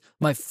avocados.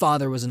 My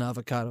father was an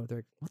avocado. They're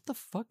like, what the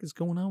fuck is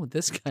going on with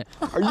this guy?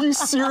 Are you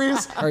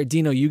serious? All right,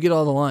 Dino, you get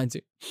all the lines.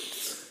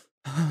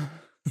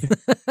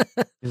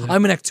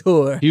 I'm an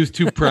actor. He was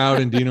too proud,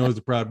 and Dino was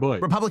a proud boy.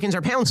 Republicans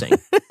are pouncing.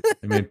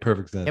 It made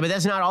perfect sense. Yeah, but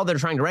that's not all they're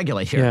trying to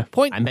regulate here. Yeah.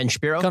 Point. I'm Ben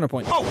Shapiro.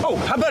 Counterpoint. Oh,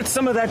 how about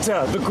some of that,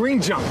 the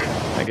green junk?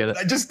 I get it.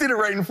 I just did it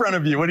right in front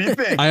of you. What do you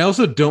think? I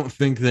also don't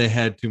think they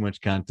had too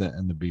much content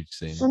in the beach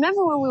scene.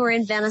 Remember when we were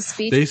in Venice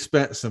Beach? They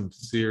spent some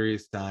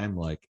serious time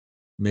like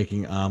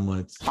making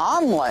omelets,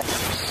 Omelet.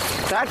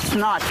 That's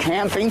not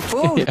camping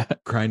food.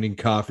 grinding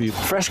coffee,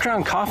 Fresh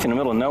ground coffee in the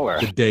middle of nowhere.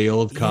 the day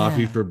old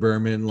coffee for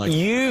Berman. Like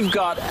You've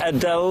got a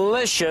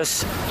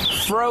delicious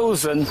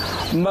frozen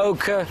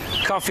mocha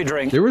coffee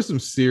drink. there was some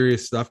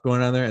serious stuff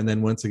going on there. And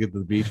then once I get to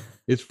the beach,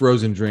 it's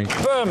frozen drink.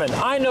 Berman,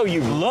 I know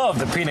you love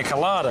the pina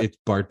colada. It's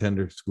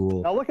bartender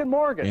school. Now look at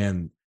Morgan.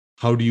 And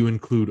how do you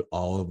include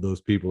all of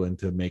those people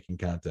into making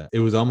content? It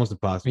was almost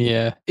impossible.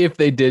 Yeah, if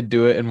they did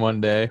do it in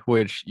one day,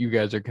 which you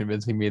guys are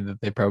convincing me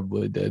that they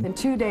probably did. In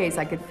 2 days,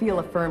 I could feel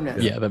a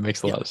firmness. Yeah, that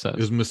makes a lot of sense.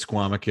 It was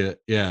Misquamicut.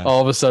 Yeah.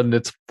 All of a sudden,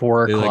 it's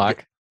 4 They, like,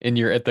 o'clock, and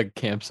you're at the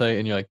campsite,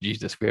 and you're like,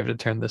 Jesus, we have to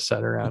turn this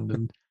set around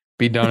and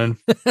be done in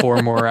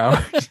 4 more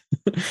hours.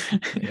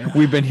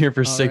 We've been here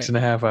for All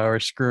 6.5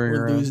 hours screwing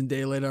We're around. losing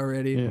daylight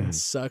already. Yeah. It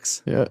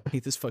sucks. Yeah. I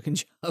hate this fucking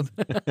job.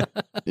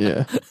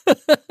 Yeah.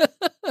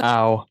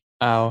 Ow.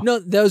 Ow. No,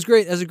 that was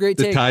great. That was a great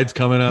The take. tide's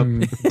coming up.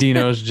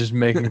 Dino's just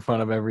making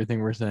fun of everything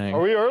we're saying.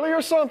 Are we early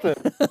or something?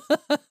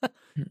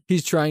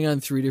 He's trying on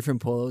 3 different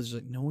polos. He's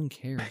like, no one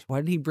cares. Why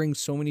did he bring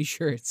so many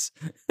shirts?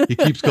 He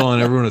keeps calling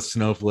everyone a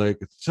snowflake.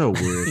 It's so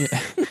weird.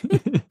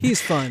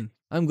 He's fun.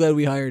 I'm glad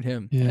we hired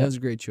him. Yeah. That was a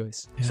great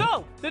choice.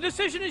 So, the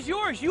decision is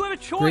yours. You have a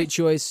choice. Great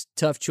choice.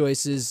 Tough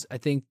choices. I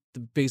think the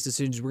biggest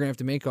decisions we're going to have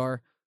to make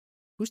are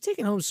who's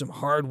taking home some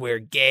hardware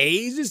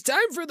gays? It's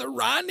time for the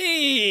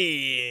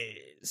Ronnies.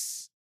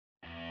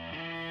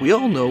 We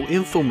all know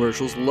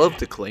infomercials love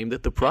to claim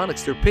that the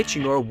products they're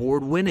pitching are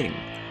award-winning.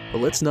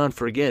 But let's not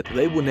forget that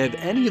they wouldn't have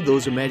any of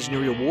those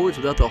imaginary awards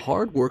without the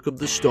hard work of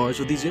the stars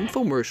of these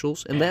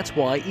infomercials, and that's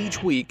why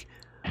each week,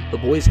 the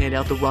boys hand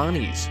out the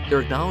Ronnies, their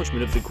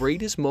acknowledgement of the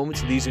greatest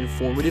moments of these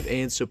informative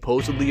and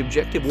supposedly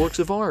objective works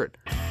of art.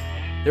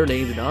 They're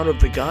named in honor of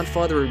the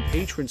godfather and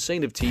patron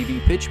saint of TV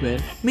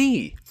pitchmen,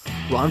 me,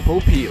 Ron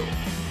Popeil.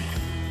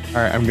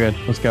 All right, I'm good.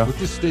 Let's go. Let's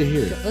just stay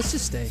here. Let's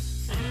just stay.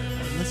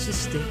 Let's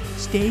just stay.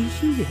 Stay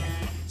here.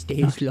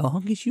 Stay as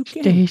long as you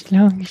can. Stay as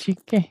long as you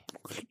can.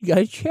 You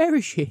gotta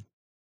cherish it.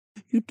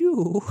 You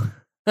do.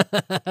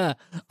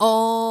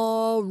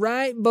 All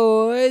right,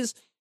 boys.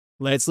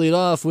 Let's lead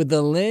off with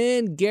the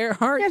Lynn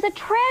Gerhardt There's a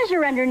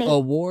treasure underneath.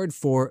 Award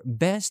for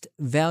Best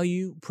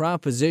Value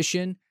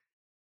Proposition.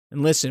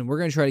 And listen, we're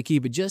going to try to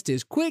keep it just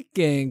as quick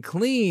and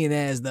clean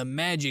as the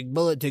magic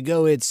bullet to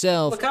go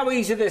itself. Look how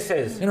easy this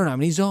is. I don't know how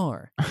many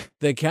are.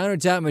 The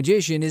Countertop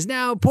Magician is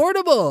now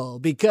portable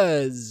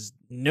because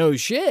no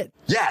shit.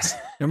 Yes.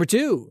 Number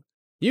 2,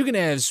 you can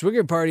have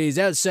swinger parties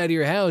outside of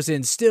your house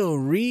and still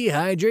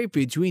rehydrate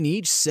between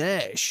each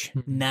sesh.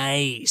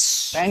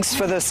 Nice. Thanks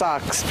for the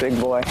socks, big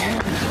boy.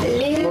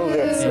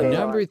 And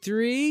number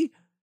 3,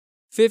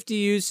 50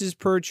 uses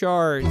per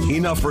charge.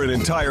 Enough for an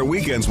entire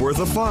weekend's worth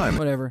of fun.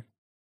 Whatever.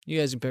 You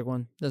guys can pick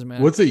one. Doesn't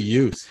matter. What's a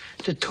use?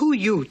 The 2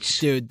 utes.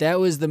 Dude, that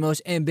was the most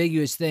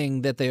ambiguous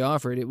thing that they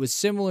offered. It was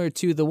similar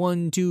to the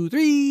 1, 2,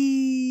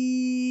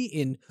 3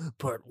 in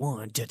part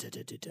 1. Da, da,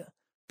 da, da, da.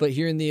 But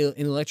here in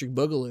Electric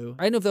Boogaloo,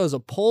 I don't know if that was a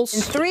pulse.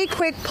 In 3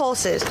 quick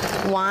pulses.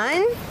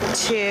 1,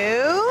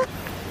 2,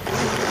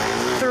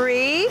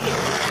 3.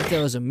 If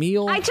that was a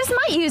meal. I just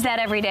might use that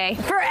every day.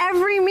 For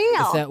every meal.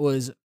 If that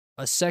was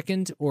a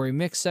second or a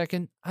mixed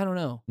second, I don't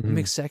know. A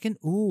mixed second?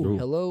 Ooh,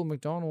 hello,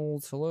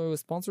 McDonald's. Hello,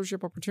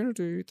 sponsorship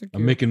opportunity. Thank you.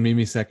 I'm making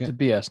Mimi It's a second.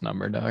 BS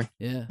number, dog.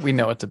 Yeah. We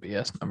know it's a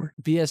BS number.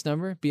 BS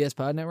number? BS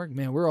Pod Network?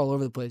 Man, we're all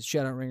over the place.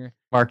 Shout out Ringer.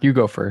 Mark, you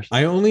go first.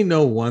 I only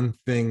know one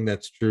thing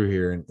that's true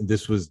here, and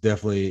this was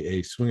definitely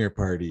a swinger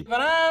party.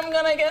 But I'm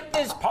gonna get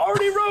this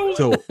party rolling.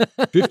 So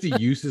 50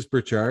 uses per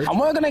charge? And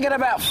we're gonna get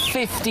about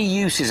 50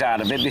 uses out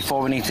of it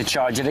before we need to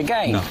charge it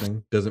again.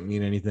 Nothing. Doesn't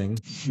mean anything.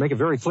 Make it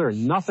very clear, The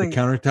nothing.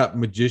 Countertop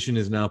Magician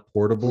is now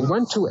portable. We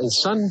went to a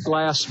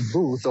sunglass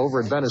booth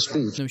over at Venice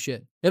Beach. No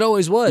shit. It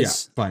always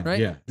was. Yeah, fine. Right?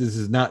 Yeah, this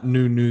is not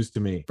new news to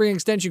me. Bring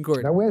extension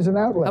cord. Now, where's an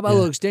outlet? How about a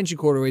little extension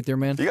cord right there,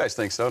 man? You guys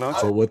think so, don't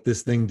you? But what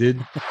this thing did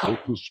What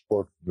the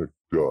Sputnik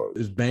does.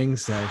 is bang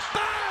sesh,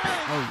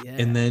 Oh, yeah.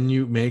 and then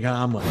you make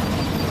omelet,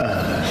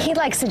 He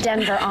likes a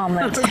Denver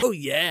omelet. Oh,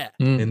 yeah.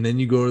 and then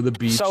you go to the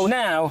beach, So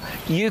now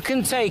you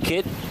can take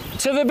it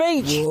to the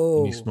beach.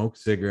 Whoa. and you smoke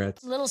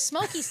cigarettes, Little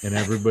smoky. and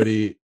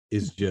everybody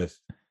is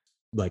just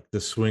like the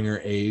swinger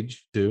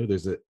age too.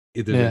 There's an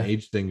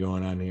age thing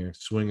going on here.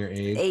 Swinger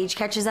age. Age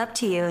catches up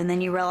to you, and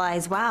then you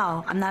realize,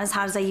 wow, I'm not as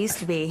hot as I used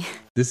to be.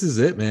 This is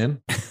it,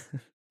 man.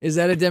 Is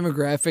that a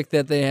demographic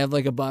that they have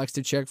like a box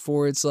to check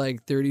for? It's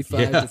like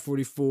 35 to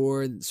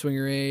 44,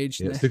 swinger age.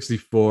 Yeah,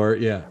 64.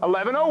 Yeah.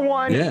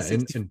 1101. Yeah,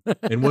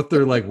 and what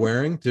they're like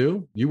wearing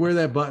too. You wear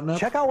that button up,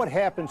 Check out what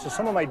happens to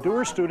some of my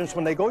doer students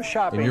when they go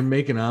shopping. and you're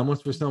making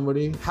omelets for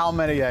somebody. How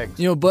many eggs?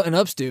 You know, button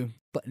ups do.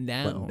 Button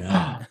down. Button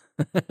down.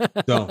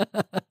 So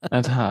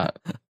That's hot.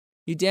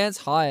 You dance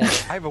high. I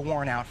have a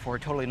warrant out for a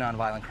totally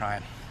nonviolent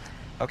crime.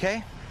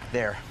 Okay,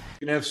 there.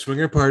 You can have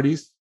swinger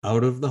parties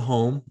out of the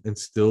home and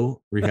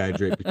still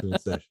rehydrate between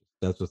sessions.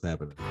 That's what's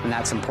happening. And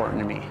that's important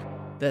to me.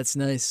 That's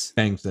nice.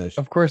 Bang session.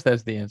 Of course,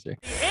 that's the answer.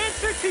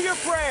 Answer to your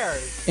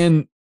prayers.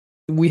 And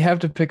we have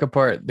to pick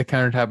apart the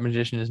countertop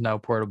magician is now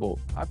portable.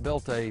 I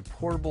built a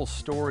portable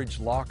storage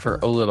locker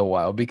for a little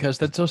while because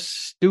that's so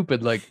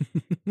stupid. Like,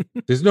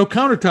 there's no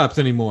countertops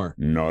anymore.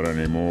 Not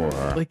anymore.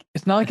 Like,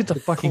 it's not like it's a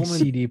fucking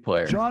CD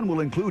player. John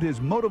will include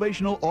his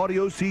motivational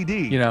audio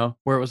CD. You know,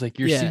 where it was like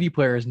your CD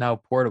player is now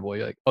portable.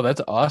 You're like, oh,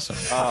 that's awesome.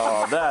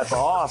 Oh, that's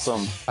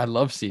awesome. I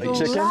love CD. I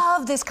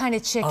love this kind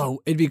of chicken. Oh,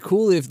 it'd be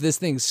cool if this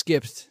thing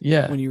skipped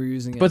when you were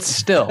using it. But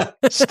still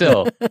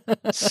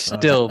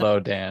though,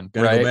 Dan,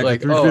 right?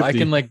 Like, oh, I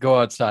can like go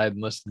outside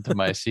and listen to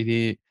my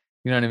CD.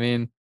 You know what I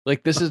mean?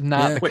 Like, this is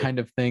not the kind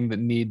of thing that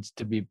needs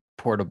to be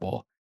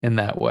portable in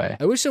that way.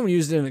 I wish someone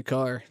used it in a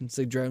car. It's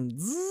like driving.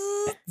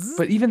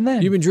 But even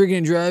then, you've been drinking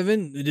and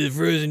driving. Did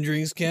frozen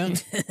drinks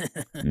count?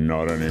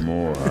 Not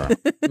anymore.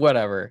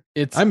 Whatever.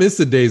 I miss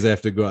the days I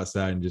have to go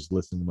outside and just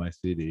listen to my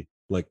CD.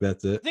 Like,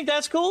 that's it. Think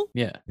that's cool?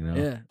 Yeah. You know?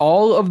 Yeah.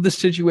 All of the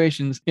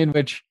situations in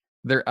which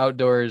they're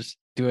outdoors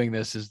doing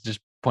this is just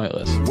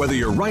pointless. Whether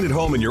you're right at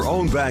home in your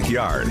own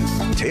backyard,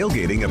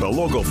 tailgating at a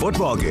local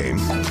football game,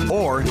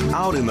 or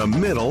out in the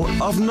middle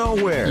of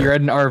nowhere. You're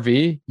at an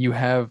RV, you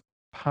have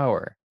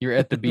power. You're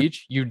at the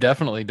beach, you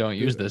definitely don't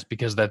use this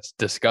because that's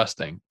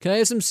disgusting. Can I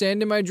have some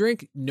sand in my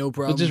drink? No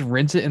problem. But just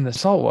rinse it in the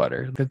salt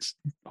water. That's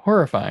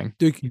horrifying.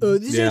 This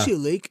is actually a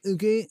lake,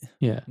 okay?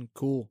 Yeah.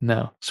 Cool.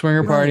 No.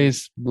 Swinger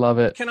parties, love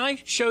it. Can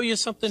I show you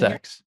something?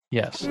 Sex.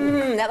 Yes.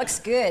 That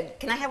looks good.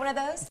 Can I have one of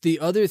those? The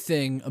other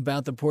thing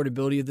about the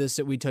portability of this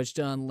that we touched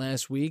on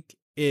last week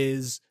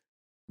is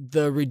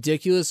the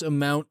ridiculous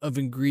amount of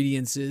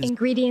ingredients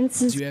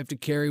you have to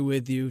carry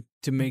with you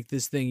to make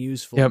this thing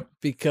useful. Yep.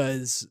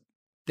 Because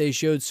they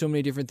showed so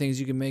many different things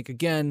you can make.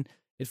 Again,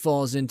 it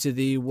falls into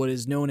the what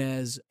is known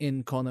as,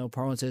 in Call Now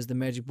parlance, as the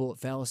magic bullet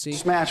fallacy.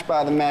 Smashed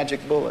by the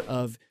magic bullet.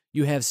 Of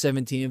you have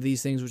 17 of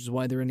these things, which is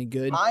why they're any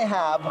good. I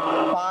have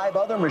 5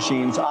 other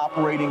machines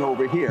operating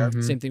over here.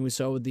 Same thing we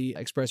saw with the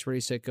Express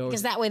Ready Set Go.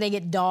 Because that way they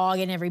get dog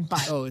in every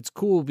bite. Oh, it's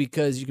cool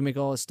because you can make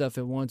all this stuff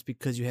at once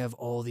because you have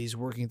all these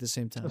working at the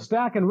same time. A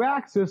stack and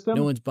rack system.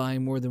 No one's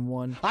buying more than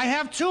one. I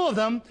have 2 of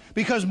them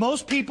because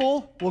most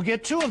people will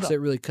get 2 of them. So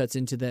it really cuts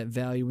into that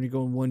value when you're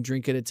going one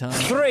drink at a time.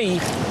 3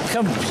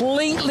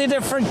 completely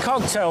different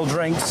cocktail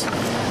drinks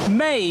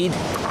made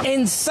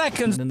in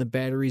seconds. And then the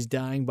battery's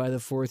dying by the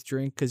 4th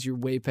drink because you're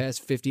way past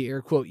 50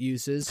 air quote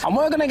uses. And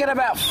we're going to get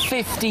about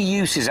 50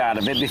 uses out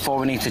of it before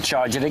we need to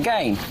charge it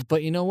again.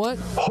 But you know what?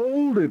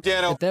 Hold it,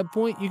 Dano. At that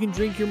point, you can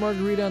drink your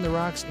margarita on the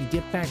rocks and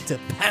get back to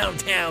Pound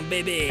Town,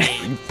 baby.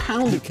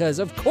 Pound it. Because,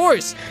 of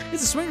course,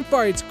 it's a swinger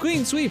party. It's a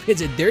clean sweep.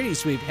 It's a dirty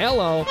sweep.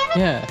 Hello.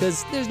 Yeah.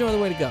 Because there's no other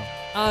way to go.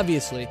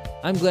 Obviously,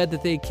 I'm glad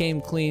that they came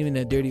clean in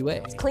a dirty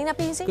way. Clean up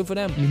easy? Good for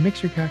them. You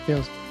mix your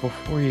cocktails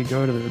before you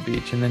go to the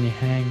beach and then you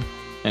hang.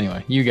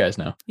 Anyway, you guys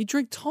know. You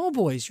drink tall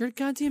boys. You're at a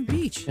goddamn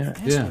beach.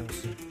 Yeah.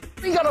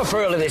 We got up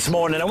early this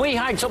morning and we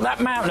hiked up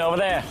that mountain over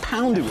there.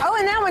 Pound it. Oh,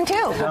 and that one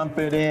too. Dump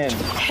it in.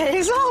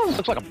 Hazel,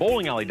 Looks like a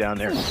bowling alley down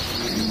there.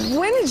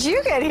 when did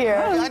you get here?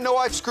 I know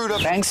I've screwed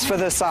up. Thanks for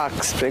the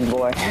socks, big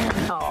boy.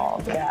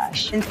 Oh,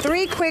 gosh. In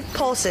 3 quick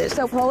pulses.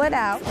 So pull it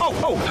out.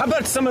 Oh, how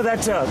about some of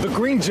that, the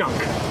green junk?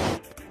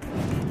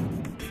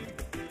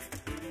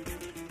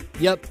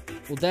 Yep.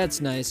 Well,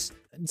 that's nice.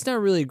 It's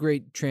not really a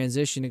great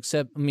transition,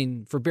 except, I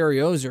mean, for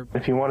Barry Ozer.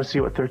 If you want to see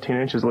what 13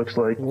 inches looks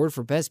like. Award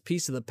for best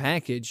piece of the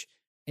package.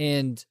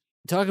 And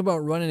talk about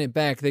running it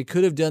back. They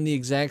could have done the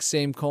exact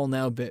same Call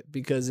Now bit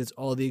because it's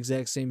all the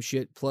exact same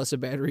shit plus a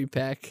battery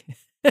pack.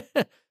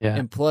 Yeah.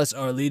 And plus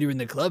our leader in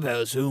the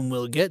clubhouse, whom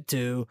we'll get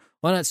to.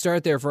 Why not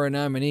start there for our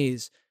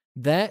nominees?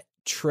 That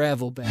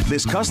travel bag.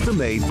 This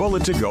custom-made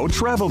Bullet-to-Go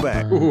travel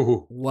bag.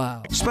 Ooh.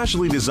 Wow.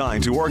 Specially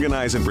designed to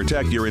organize and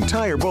protect your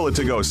entire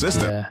Bullet-to-Go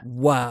system. Yeah.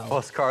 Wow.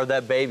 Postcard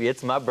that baby.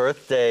 It's my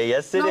birthday.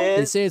 Yes, it They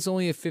is. say it's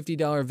only a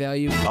 $50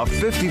 value. A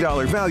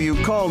 $50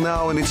 value. Call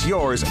now and it's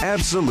yours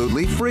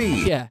absolutely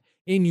free. Yeah.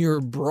 In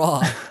your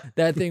bra.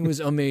 That thing was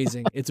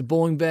amazing. It's a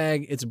bowling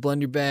bag. It's a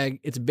blender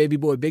bag. It's a baby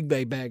boy big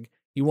bag bag.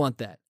 You want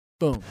that.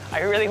 Boom.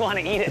 I really want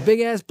to eat A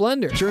big ass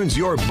blender. Turns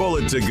your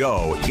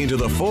Bullet-to-Go into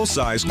the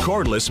full-size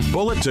cordless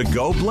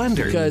Bullet-to-Go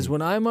blender. Because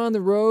when I'm on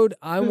the road,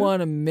 I want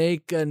to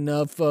make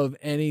enough of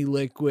any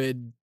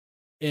liquid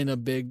in a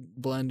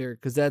big blender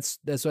because that's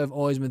what I've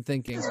always been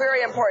thinking. It's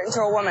very important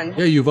to a woman.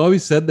 Yeah, you've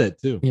always said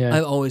that too. Yeah.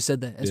 I've always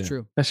said that. That's Yeah.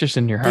 true. That's just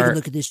in your Take a heart.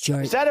 look at this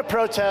chart. Is that a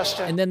protest?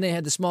 And then they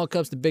had the small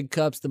cups, the big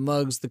cups, the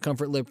mugs, the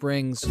comfort lip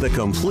rings. The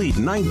complete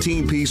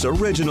 19-piece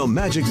original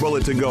Magic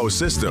Bullet-to-Go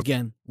system.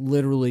 Again,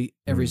 literally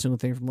every single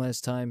thing from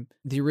last time.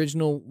 The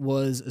original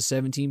was a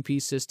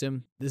 17-piece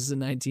system. This is a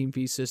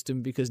 19-piece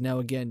system because now,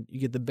 again, you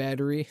get the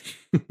battery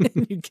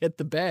and you get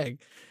the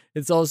bag.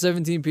 It's all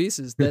 17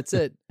 pieces. That's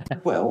it.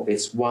 Well,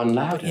 it's one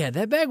louder. Yeah,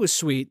 that bag was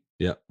sweet.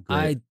 Yeah.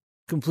 I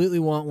completely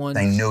want one.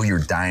 I know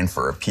you're dying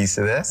for a piece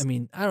of this. I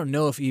mean, I don't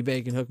know if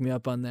eBay can hook me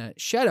up on that.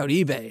 Shout out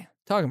eBay.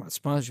 Talking about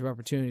sponsorship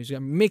opportunities. We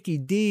got Mickey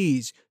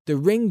D's, The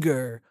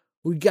Ringer,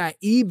 We got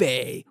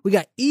eBay. We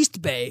got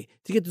East Bay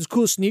to get those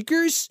cool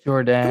sneakers.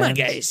 Jordan. Come on,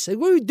 guys. Like,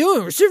 what are we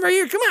doing? We're sitting right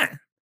here. Come on.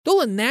 Don't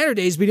let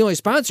Natterdays be the only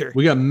sponsor.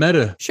 We got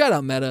Meta. Shout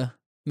out Meta.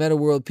 Meta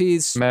World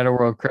Peace. Meta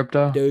World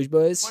Crypto. Doge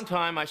Boys. One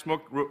time I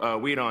smoked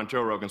weed on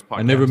Joe Rogan's podcast.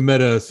 I never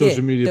met a social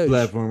Yeah, media Doge.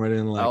 platform I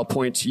didn't like. I'll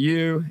point to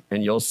you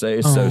and you'll say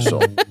Oh, social.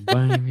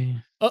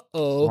 baby.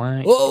 Uh-oh.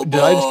 Why- Oh, Did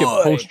I just get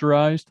boy.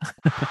 posterized?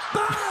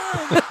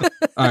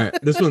 All right,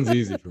 this one's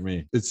easy for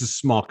me. It's a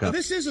small cup.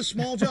 This is a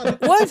small job.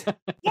 What?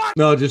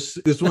 No,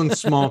 just this one's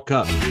small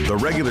cup. The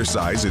regular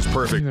size is I don't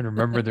perfect. even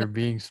remember there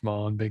being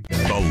small and big.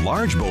 The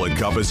large bullet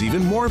cup is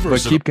even more But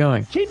versatile. keep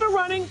going. Keep it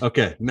running.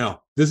 Okay,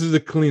 no. This is a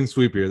clean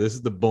sweep here. This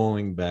is the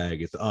bowling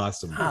bag. It's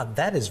awesome.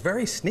 that is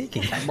very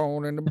sneaky.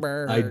 Bone in the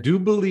bird. I do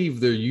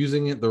believe they're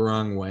using it the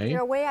wrong way. Is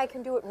there a way I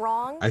can do it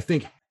wrong? I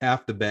think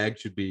half the bag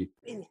should be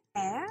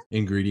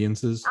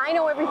ingredients I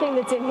know everything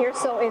that's in here,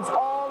 so it's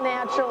all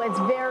natural. It's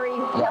very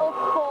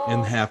healthful.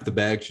 and half the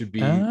bag should be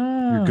your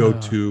Ah.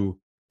 go-to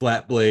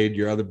flat blade,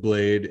 your other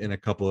blade, and a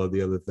couple of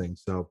the other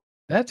things. So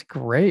That's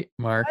great,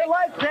 Mark. I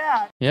like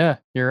that. Yeah,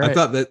 you're right. I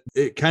thought that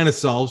it kind of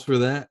solves for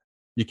that.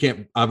 You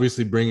can't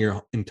obviously bring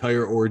your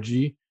entire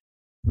orgy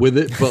with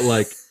it, but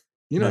like,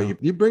 you know, No.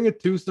 you bring a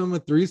twosome, a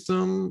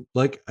threesome,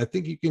 like I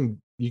think you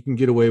can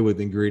get away with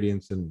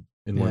ingredients in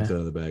one Yeah. side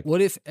of the bag. What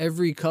if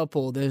every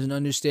couple, there's an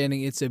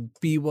understanding it's a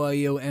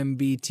BYO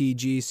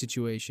MBTG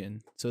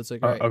situation? So it's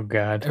like, all right, Oh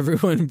God.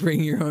 everyone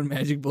bring your own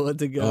magic bullet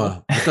to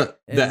go. I thought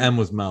the And- M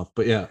was mouth,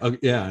 but yeah,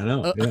 yeah, I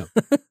know. Yeah.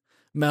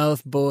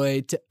 Mouth,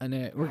 boy,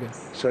 we're good.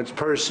 So it's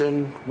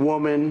person,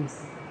 woman,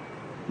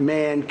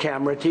 man,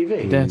 camera,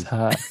 TV. That's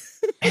hot.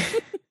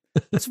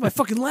 That's my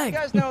fucking leg. You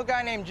guys know a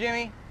guy named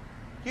Jimmy?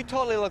 You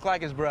totally look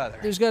like his brother.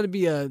 There's got to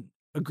be a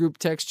group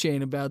text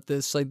chain about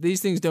this. Like,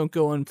 these things don't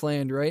go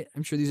unplanned, right?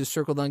 I'm sure these are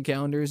circled on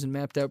calendars and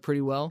mapped out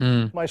pretty well.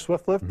 Mm. My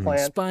Swift Lift Mhm.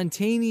 plan.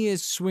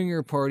 Spontaneous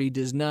swinger party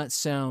does not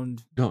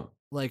sound Don't.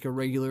 like a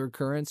regular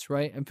occurrence,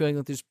 right? I'm feeling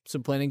like there's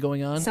some planning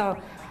going on. So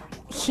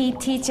he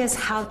teaches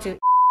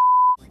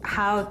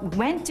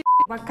when to,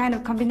 what kind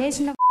of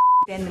combination of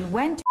and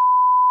when to.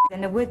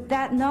 And with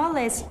that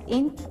knowledge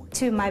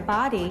into my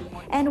body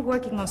and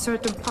working on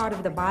certain part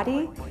of the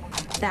body,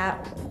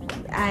 that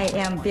I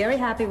am very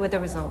happy with the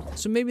result.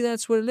 So maybe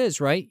that's what it is,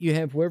 right? You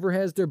have whoever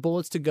has their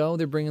bullets to go,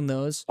 they're bringing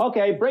those.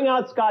 Okay, bring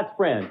out Scott's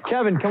friend.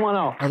 Kevin, come on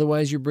out.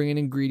 Otherwise, you're bringing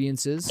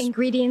ingredients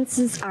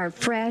Ingredients are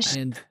fresh.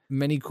 and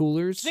many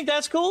coolers. Think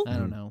that's cool? I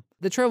don't know.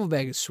 The travel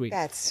bag is sweet.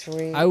 That's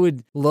sweet. I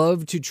would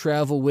love to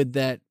travel with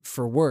that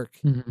for work.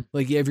 Mhm.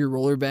 Like you have your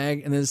roller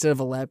bag, and then instead of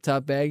a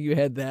laptop bag, you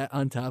had that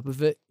on top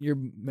of it, your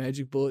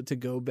magic bullet to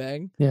go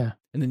bag. Yeah.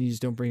 And then you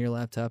just don't bring your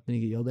laptop and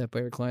you get yelled at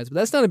by your clients. But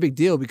that's not a big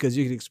deal because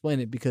you can explain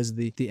it because of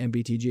the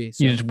MBTG.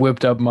 So. You just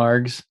whipped up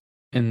Margs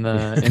in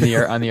the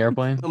air on the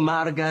airplane.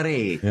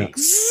 Margarita. Yeah.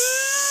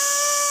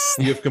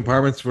 You have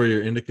compartments for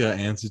your indica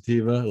and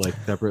sativa, like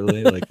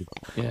separately. Like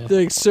Yeah. They're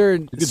like, sir,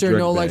 good sir, drug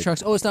no bag.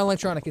 electronics. Oh, it's not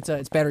electronic.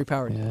 It's battery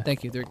powered. Yeah.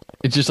 Thank you.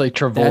 It's just like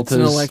That's an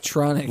Travolta's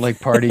electronic. like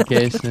party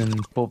case in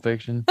Pulp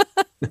Fiction.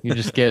 You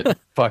just get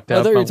fucked I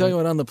up. thought you were on- talking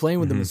about on the plane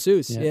with the Mhm.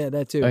 masseuse. Yeah. Yeah,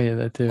 that too. Oh yeah,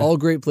 that too. All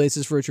great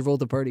places for a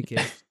Travolta party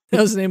case. That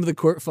was the name of the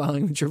court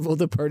filing, the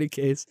Travolta party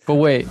case. But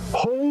wait,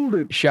 Hold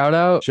it. shout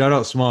out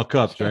small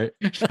cups, right?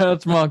 shout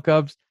out Small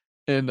Cups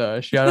and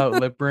shout out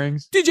Lip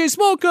Rings DJ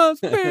Small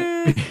Cups,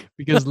 man.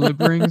 because Lip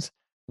Rings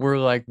were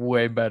like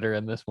way better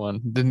in this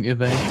one, didn't you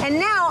think? And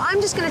now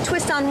I'm just going to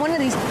twist on one of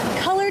these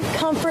colored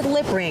comfort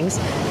lip rings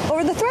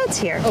over the threads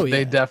here. Oh yeah.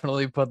 They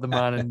definitely put them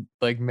on and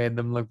like made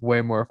them look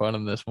way more fun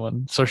in this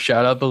one. So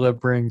shout out the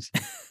lip rings.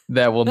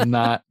 That will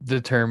not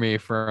deter me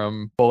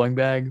from bowling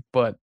bag,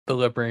 but the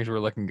lip rings were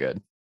looking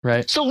good,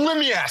 right? So let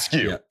me ask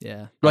you.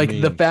 Yeah. Like I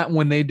the mean- fat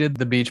when they did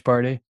the beach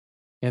party,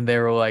 and they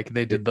were like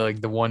they did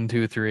the 1,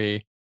 2,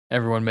 3.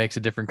 Everyone makes a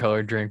different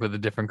color drink with a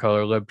different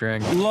color lip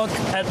drink. Look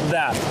at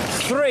that.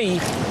 3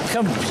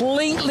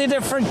 completely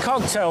different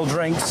cocktail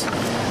drinks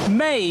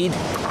made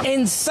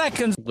in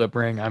seconds. Lip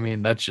ring. I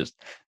mean, that's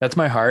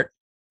my heart.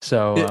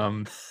 So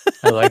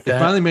I like It that.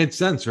 finally made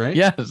sense, right?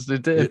 Yes,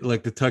 it did.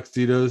 Like the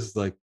tuxedos,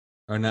 like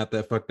are not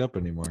that fucked up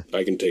anymore.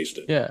 I can taste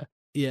it. Yeah.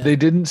 Yeah. They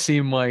didn't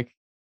seem like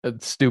a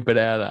stupid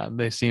add-on.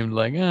 They seemed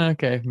like,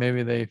 okay,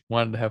 maybe they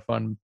wanted to have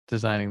fun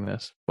designing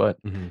this. But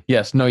Mhm.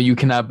 yes, no, you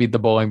cannot beat the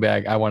bowling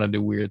bag. I want to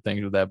do weird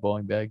things with that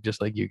bowling bag,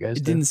 just like you guys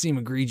It did. didn't seem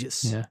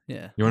egregious. Yeah.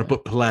 Yeah. You want to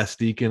put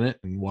plastique in it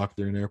and walk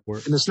through an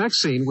airport? In this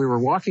next scene, we were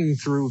walking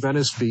through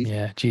Venice Beach.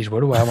 Yeah, geez,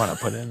 what do I want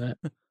to put in it?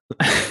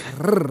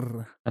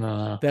 I don't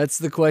know. That's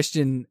the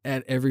question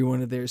at every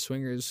one of their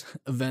swingers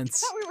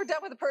events. we were done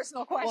with the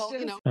personal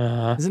questions.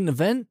 Is it an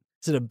event?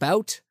 Is it a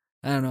bout?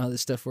 I don't know how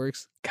this stuff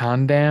works.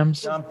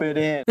 Condams, Dump it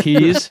in.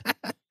 keys,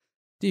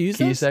 Do you use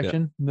key those?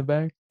 section in the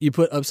bag. You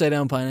put upside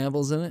down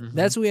pineapples in it? Mhm.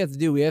 That's what we have to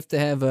do. We have to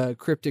have a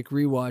cryptic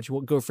rewatch.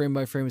 We'll go frame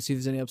by frame and see if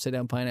there's any upside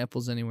down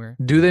pineapples anywhere.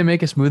 Do they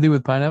make a smoothie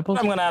with pineapples?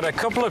 I'm going to add a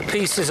couple of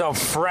pieces of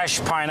fresh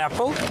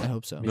pineapple. I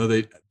hope so. No,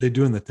 they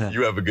do in the tent.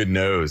 You have a good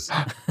nose.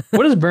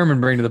 What does Berman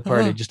bring to the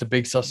party? Just a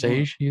big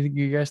sausage? You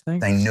guys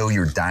think? I know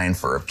you're dying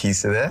for a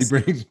piece of He this.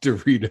 brings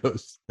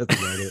Doritos. That's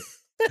about it.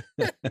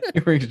 He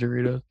brings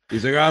Doritos.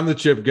 He's like, I'm the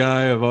chip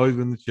guy. I've always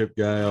been the chip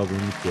guy. I'll bring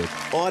the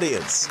chip.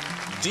 Audience,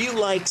 do you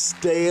like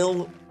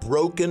stale,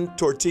 broken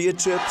tortilla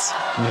chips?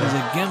 He's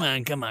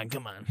like, come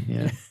on.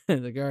 Yeah.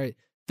 Like, all right,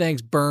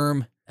 thanks,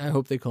 Berm. I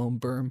hope they call him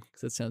Berm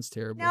because that sounds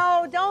terrible.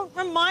 No, don't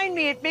remind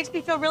me. It makes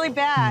me feel really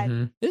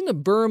bad. Isn't a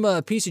berm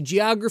a piece of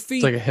geography?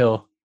 It's like a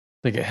hill.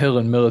 Like a hill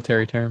in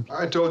military terms.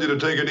 I told you to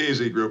take it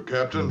easy, group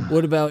captain.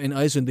 What about in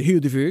Iceland, the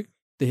Hildefjörg,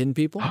 the hidden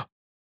people?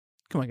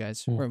 Come on,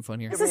 guys. We're having fun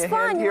here. This is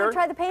fun. You want to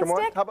try the paint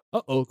stick?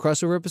 Uh-oh,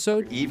 crossover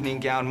episode? Evening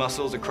gown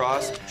muscles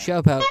across.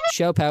 Shout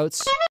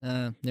outs.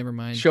 Never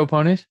mind. Show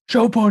ponies.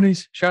 Shout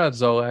out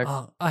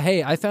Zolak.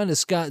 Hey, I found a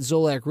Scott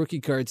Zolak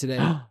rookie card today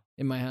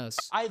in my house.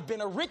 I've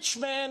been a rich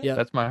man. Yeah,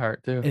 that's my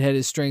heart too. It had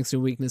his strengths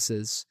and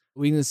weaknesses.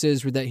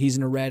 Weaknesses were that he's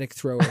an erratic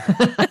thrower.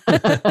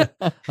 I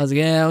was like,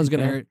 yeah, that one's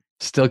gonna hurt.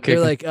 Still kicking.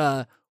 They're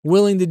like,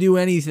 willing to do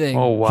anything.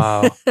 Oh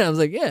wow. I was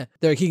like, yeah.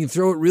 They're like, he can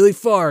throw it really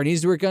far and he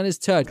needs to work on his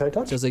touch. So I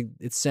was like,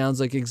 it sounds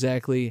like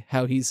exactly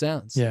how he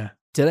sounds. Yeah.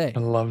 Today. I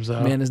love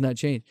that. Man has not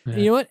changed. Yeah.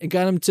 And you know what? It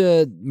got him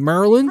to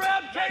Maryland.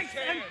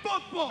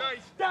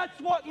 That's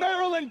what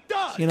Maryland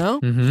does. You know,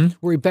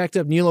 where he backed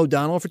up Neil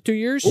O'Donnell for 2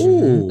 years,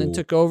 then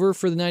took over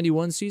for the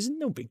 '91 season.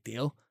 No big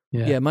deal.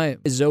 Yeah. My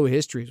Zoe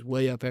history is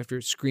way up after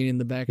screening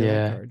the back of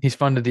that card. He's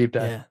fun to deep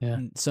dive. Yeah.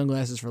 And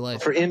sunglasses for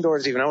life. For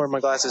indoors, even I wear my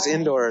glasses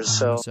indoors.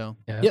 So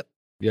Yep.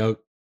 Yeah,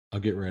 I'll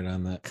get right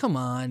on that. Come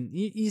on,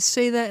 you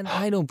say that, and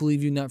I don't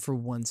believe you not for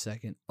 1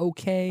 second.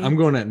 Okay. I'm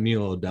going at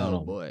Neil O'Donnell.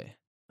 Oh boy,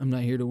 I'm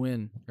not here to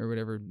win or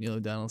whatever Neil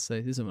O'Donnell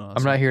says. He's awesome.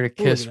 I'm not here to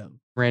We'll look kiss it up.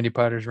 Randy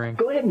Potter's ring.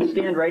 Go ahead and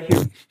stand right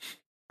here.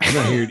 I'm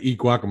not here to eat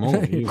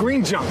guacamole. either.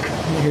 Green junk.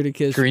 I'm not here to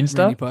kiss Green Randy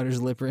stuff? Potter's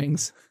lip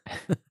rings.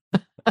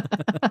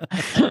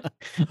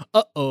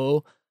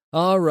 Uh-oh.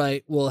 All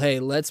right. Well,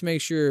 hey, let's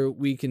make sure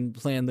we can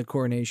plan the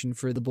coronation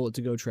for the Bullet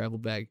to Go travel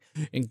bag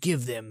and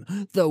give them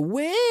the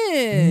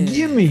win.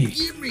 Gimme.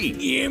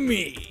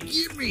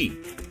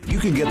 You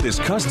can get this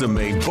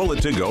custom-made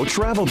Bullet to Go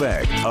travel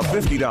bag, a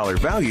 $50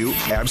 value,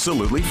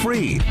 absolutely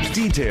free.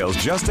 Details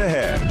just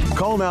ahead.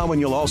 Call now and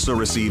you'll also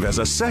receive as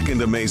a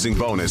second amazing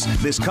bonus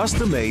this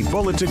custom-made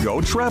Bullet to Go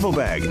travel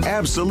bag,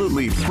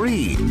 absolutely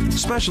free.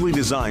 Specially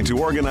designed to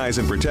organize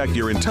and protect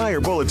your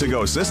entire Bullet to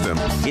Go system.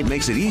 It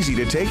makes it easy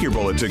to take your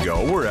Bullet to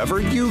Go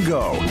wherever you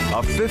go.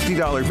 A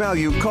 $50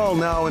 value. Call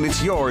now and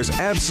it's yours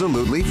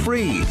absolutely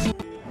free.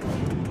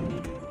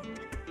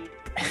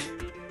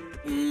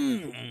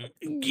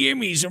 Give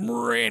me some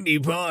Randy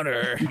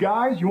Potter. You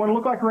guys, you want to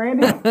look like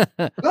Randy?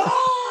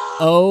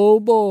 Oh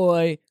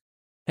boy.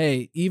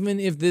 Hey, even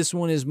if this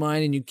one is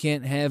mine and you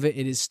can't have it,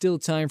 it is still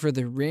time for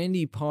the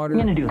Randy Potter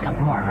I'm going to do a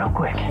couple more real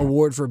quick.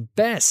 Award for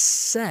Best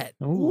Set.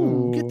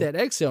 Ooh. Get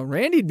that XL.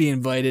 Randy'd be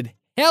invited.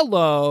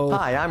 Hello.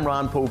 Hi, I'm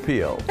Ron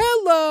Popeil.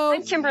 Hello.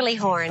 I'm Kimberly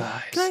Horn.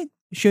 Can I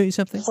show you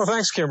something? Well,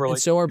 thanks, Kimberly.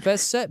 And so our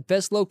best set,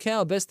 best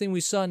locale, best thing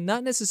we saw,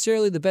 not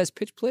necessarily the best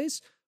pitch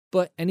place,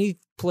 but any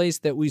place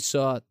that we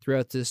saw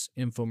throughout this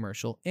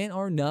infomercial. And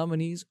our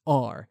nominees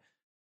are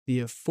the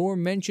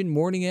aforementioned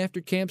morning after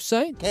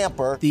campsite,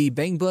 Camper. the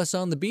bang bus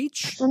on the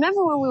beach,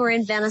 Remember when we were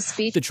in Venice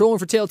Beach? the trolling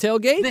for tail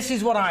tailgate, This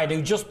is what I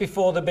do just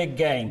before the big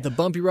game. the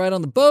bumpy ride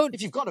on the boat,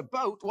 If you've got a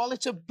boat, well,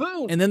 it's a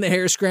boon. and then the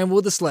hair scramble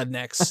with the sled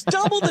necks.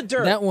 Double the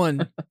dirt. That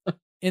one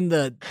in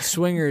the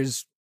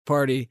swingers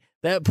party,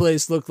 that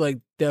place looked like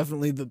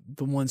definitely the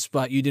one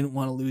spot you didn't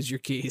want to lose your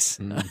keys.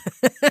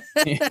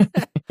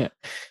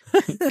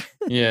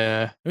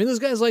 Yeah. I mean, those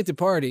guys like to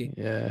party.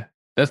 Yeah.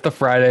 That's the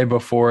Friday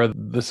before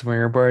the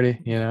swinger party,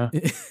 you know?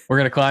 We're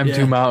going to climb Yeah.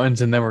 2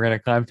 mountains and then we're going to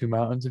climb 2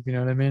 mountains, if you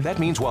know what I mean. That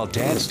means while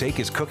Dad's steak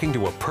is cooking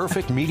to a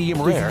perfect medium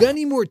If rare. you got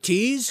any more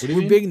teas? do you We're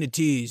mean? big into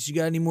teas. You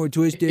got any more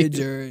Twisteds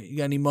or you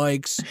got any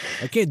mics?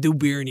 I can't do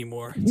beer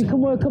anymore. You can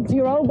work up to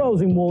your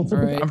elbows in water.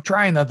 All right. I'm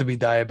trying not to be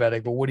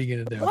diabetic, but what are you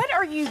going to do? What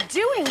are you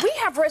doing? We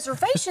have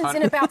reservations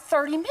in about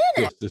 30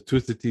 minutes. The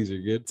Twisted Teas are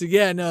good. So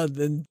yeah, no,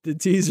 the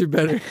teas are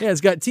better. Yeah,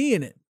 it's got tea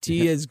in it.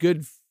 Tea is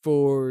good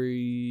for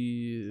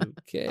you.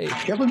 Okay.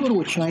 You ever go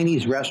to a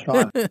Chinese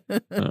restaurant?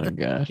 Oh,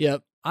 gosh.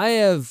 Yep. I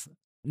have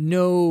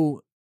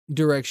no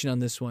direction on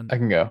this one. I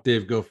can go.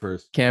 Dave, go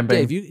first.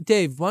 Camping.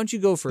 Dave, why don't you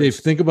go first? Dave,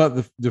 think about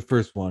the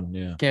first one.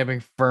 Yeah.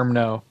 Camping, firm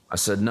no. I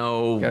said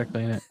no. Gotta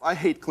clean it. I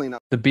hate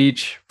cleanup. The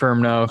beach,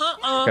 firm no.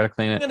 Gotta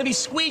clean I'm it. gonna be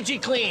squeegee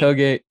clean.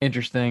 Tailgate,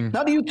 interesting.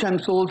 Now, the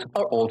utensils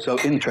are also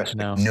interesting.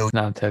 No, it's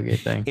not a tailgate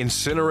thing.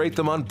 Incinerate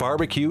them on The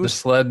barbecues.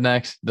 sled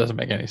next doesn't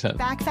make any sense.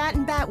 Back fat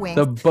and bat wing.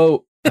 The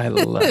boat, I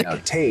like. Now,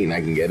 Tane, I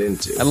can get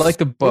into. I like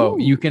the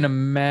boat. You can Because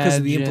imagine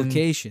of the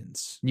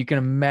implications. You can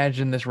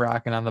imagine this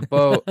rocking on the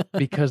boat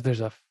because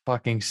there's a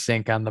fucking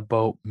sink on the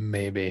boat,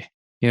 maybe.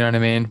 You know what I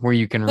mean? Where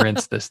you can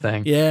rinse this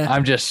thing. Yeah.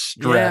 I'm just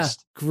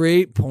stressed. Yeah,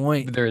 great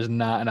point. There is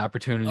not an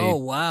opportunity Oh,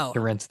 wow.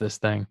 to rinse this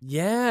thing.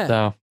 Yeah.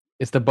 So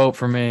It's the boat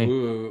for me.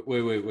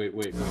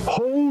 Wait.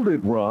 Hold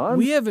it, Ron.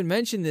 We haven't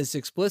mentioned this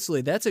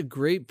explicitly. That's a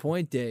great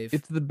point, Dave.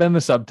 It's been the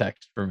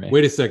subtext for me.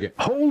 Wait a second.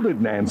 Hold it,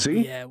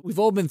 Nancy. Yeah, we've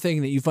all been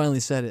thinking that you finally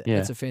said it. Yeah.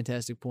 That's a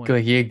fantastic point.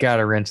 Like, you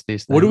gotta rinse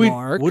these things. What are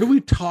Mark. we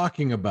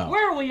talking about?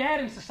 Where are we at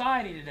in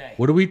society today?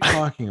 What are we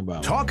talking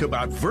about? Talk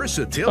about I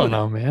versatility. don't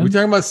know, Are man. we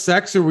talking about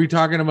sex or are we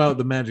talking about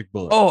the magic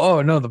bullet?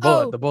 Oh, no, the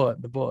bullet, Oh.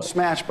 the bullet.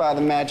 Smashed by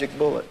the magic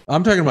bullet.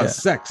 I'm talking about Yeah.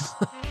 sex.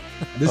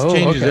 This Oh,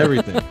 changes okay.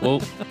 everything.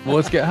 Well,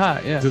 let's get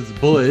hot. Yeah. Because the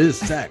bullet is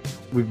sex.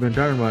 We've been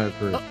talking about it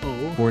for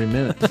 40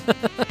 minutes.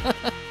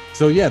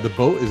 So yeah, the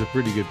boat is a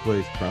pretty good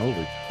place probably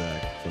for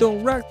that. So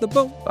Don't rock the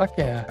boat. Fuck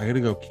yeah. I gotta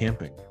go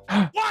camping.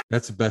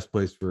 That's the best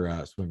place for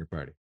a swinger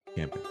party.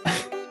 Camping.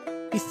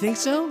 You think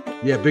so?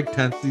 Yeah, big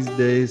tents these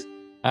days.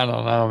 I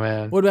don't know,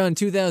 man. What about in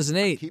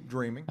 2008? Keep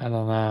dreaming. I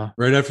don't know.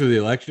 Right after the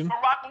election.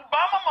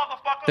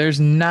 There's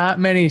not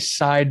many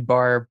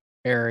sidebar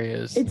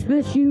areas It's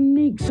this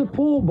unique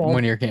support box.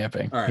 when you're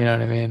camping. All right. You know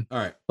what I mean? All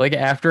right. Like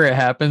after it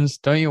happens,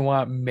 don't you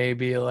want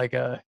maybe like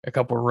a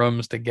couple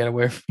rooms to get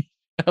away from each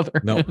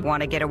other? No.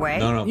 Want to get away?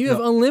 No. You have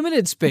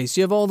unlimited space.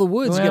 You have all the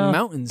woods. you Well, got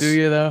mountains. do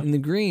you though? And the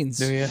greens.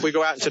 Do you? We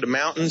go out into the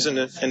mountains in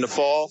the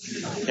fall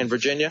in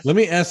Virginia. Let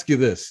me ask you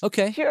this.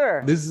 Okay.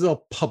 Sure. This is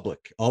all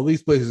public. All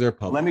these places are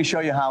public. Let me show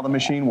you how the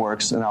machine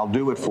works, and I'll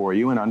do it for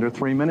you in under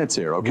 3 minutes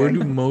here, okay? Where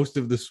do most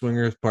of the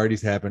swingers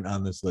parties happen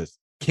on this list?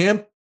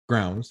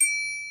 Campgrounds,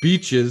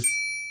 beaches,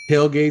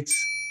 tailgates,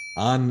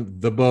 on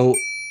the boat,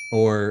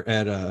 or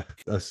at a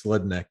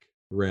sled neck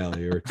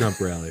rally or a Trump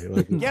rally.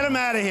 Like, Get him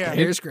out of here.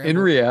 Hair scramble. In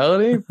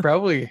reality,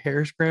 probably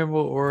hair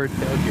scramble or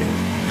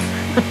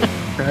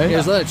tailgate. Right?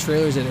 There's a lot of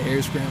trailers at a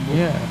hair scramble.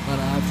 Yeah. A lot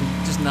of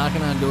options. Just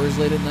knocking on doors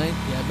late at night.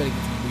 Yeah, I bet it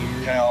gets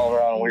weird. All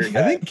around weird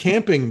I think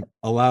camping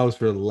allows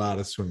for a lot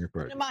of swinger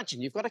parties.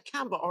 Imagine you've got a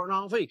camper or an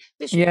RV.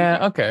 This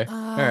Yeah, okay.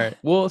 All right.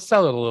 We'll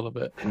sell it a little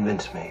bit.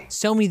 Convince me.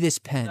 Sell me this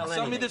pen.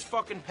 Sell me this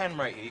fucking pen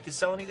right here. You can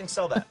sell anything,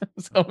 sell that.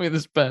 Sell me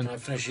this pen. I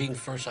finish eating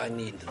first. I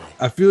need tonight.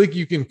 I feel like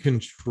you can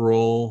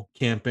control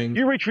camping.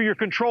 You reach for your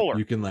controller.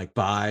 You can like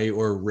buy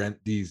or rent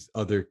these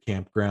other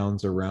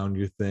campgrounds around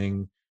your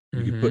thing.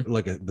 You can Mhm. put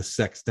like the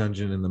sex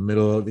dungeon in the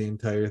middle of the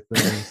entire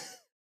thing.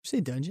 You say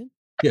dungeon?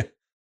 Yeah.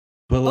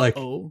 But like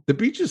Uh-oh. the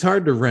beach is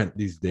hard to rent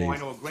these days. Oh, I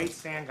know a great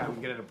sand guy. We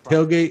can get it a price.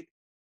 Tailgate,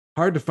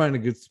 hard to find a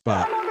good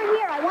spot. Come over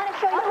here. I want to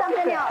show you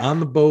something else. On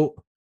the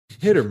boat,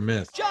 hit or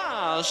miss.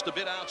 Just a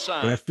bit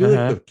outside. But I feel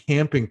Uh-huh. like the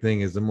camping thing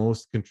is the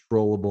most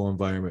controllable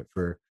environment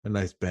for a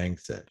nice bang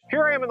set.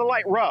 Here I am in the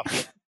light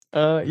rough.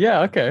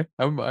 Yeah, okay.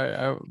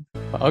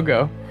 I'll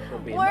go.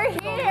 We're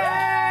here.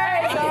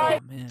 Oh,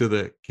 man. To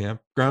the Are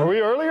campground. we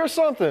early or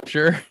something?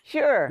 Sure.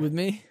 Sure. With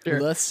me? Sure.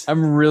 With us?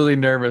 I'm really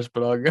nervous,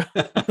 but I'll go.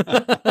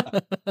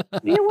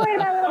 You worried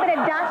about a little bit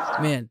of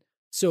dust? Man,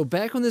 so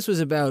back when this was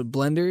about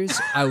blenders,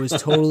 I was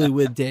totally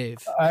with Dave.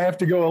 I have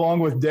to go along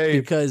with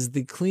Dave. Because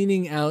the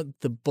cleaning out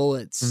the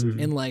bullets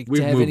Mhm. and like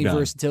We've to have any moved on.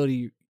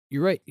 versatility,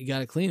 you're right. You got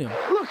to clean them.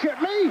 Look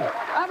at me.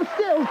 I'm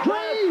still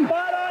clean.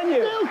 Spot on you.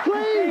 Still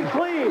clean.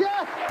 Clean.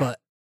 Yeah. But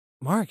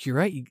Mark, you're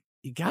right.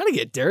 You got to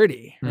get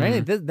dirty,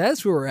 right?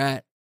 That's where we're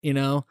at, you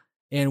know?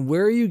 And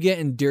where are you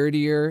getting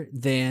dirtier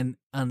than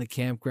on the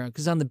campground?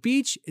 Because on the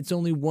beach, it's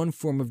only one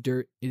form of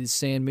dirt. It is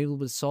sand, maybe a little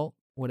bit of salt,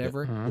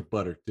 whatever. With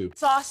butter too.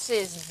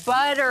 Sauces, At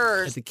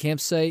butters. the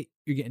campsite,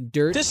 you're getting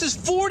dirt. This is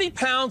 40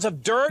 pounds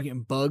of dirt. You're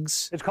getting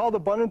bugs. It's called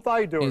abundant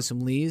thigh door. Maybe some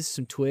leaves,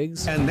 some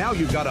twigs. And now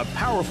you've got a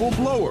powerful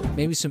blower.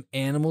 Maybe some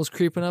animals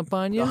creeping up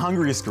on you.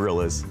 hungriest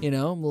gorillas. You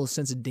know, a little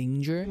sense of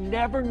danger. You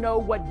never know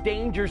what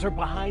dangers are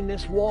behind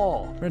this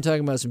wall. We're not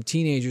talking about some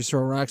teenagers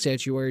throwing rocks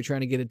at you while you're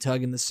trying to get a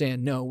tug in the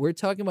sand. No, we're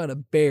talking about a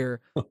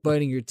bear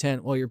biting your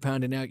tent while you're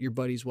pounding out your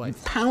buddy's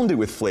wife. Pounded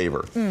with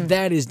flavor.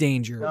 That is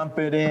danger. Dump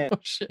it in.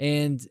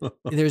 And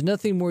there's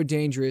nothing more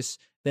dangerous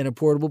than a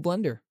portable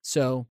blender.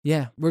 So,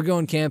 yeah, we're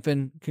going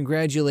camping.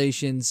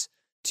 Congratulations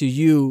to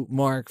you,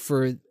 Mark,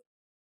 for an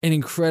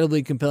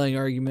incredibly compelling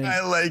argument.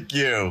 I like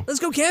you. Let's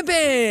go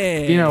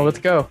camping! You know, let's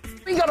go.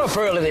 We got up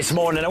early this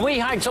morning and we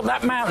hiked up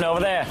that mountain over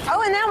there.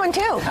 Oh, and that one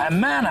too. And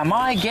man, am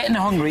I getting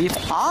hungry.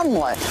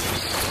 Omelet.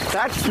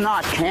 That's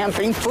not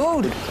camping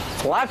food.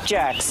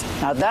 Flapjacks.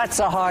 Now that's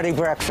a hearty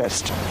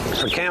breakfast.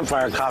 For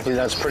campfire coffee,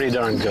 that's pretty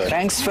darn good.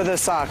 Thanks for the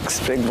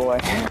socks, big boy.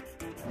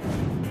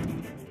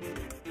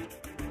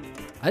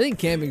 I think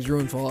camping's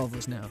ruined for all of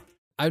us now.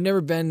 I've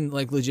never been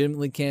like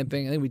legitimately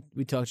camping. I think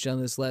we touched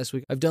on this last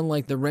week. I've done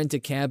like the rent a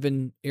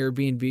cabin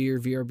Airbnb or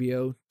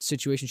VRBO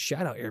situation.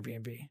 Shout out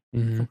Airbnb.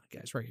 Mhm. Come on,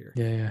 guys, right here.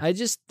 Yeah. I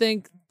just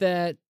think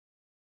that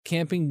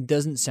camping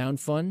doesn't sound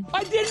fun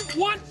I didn't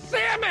want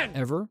salmon.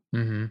 ever.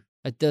 Mm-hmm.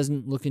 It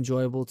doesn't look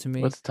enjoyable to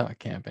me. Let's talk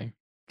camping.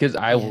 Because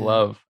I Yeah.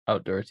 love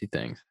outdoorsy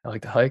things. I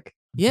like to hike,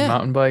 Yeah.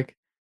 mountain bike,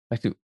 I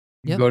like to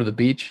Yep. go to the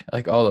beach. I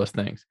like all those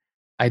things.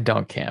 I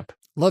don't camp.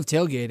 Love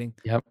tailgating.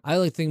 Yep. I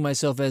like thinking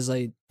myself as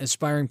like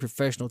aspiring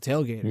professional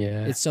tailgater.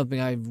 Yeah. It's something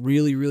I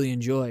really, really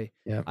enjoy.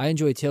 Yep. I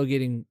enjoy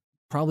tailgating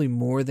probably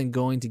more than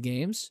going to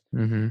games.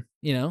 Mm-hmm.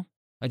 You know,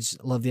 I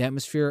just love the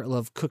atmosphere. I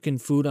love cooking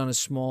food on a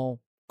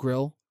small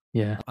grill.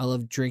 Yeah. I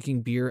love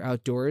drinking beer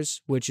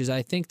outdoors, which is,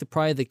 I think,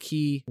 probably the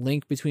key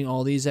link between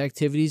all these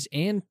activities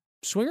and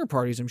swinger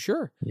parties, I'm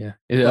sure. Yeah.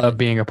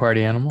 Being a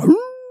party animal.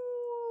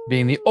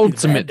 Being the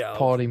ultimate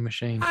party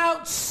machine.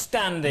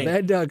 Outstanding.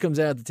 Mad Dog comes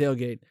out at the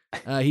tailgate.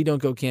 He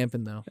don't go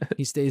camping, though.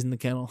 He stays in the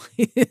kennel.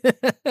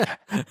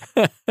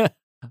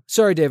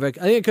 Sorry, Dave. I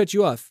think I cut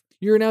you off.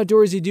 You're an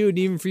outdoorsy dude, and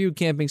even for you,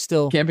 camping's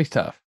still... Camping's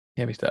tough.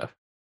 Camping's tough.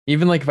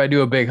 Even like if I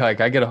do a big hike,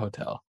 I get a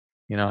hotel.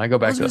 You know, I go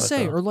back to the hotel.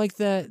 say, or like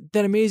that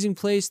amazing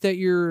place that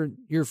your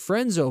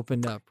friends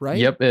opened up, right?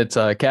 Yep, it's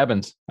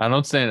cabins. I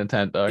don't stay in a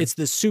tent, dog. It's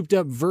the souped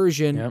up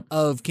version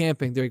of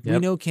camping. They're like, we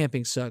know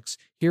camping sucks.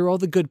 Here are all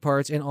the good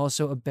parts, and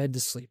also a bed to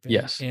sleep in.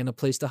 Yes. And a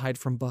place to hide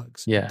from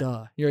bugs. Yeah.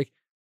 Duh. You're like,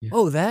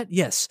 oh, that?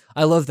 Yes.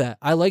 I love that.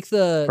 I like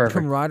the Perfect.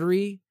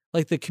 camaraderie,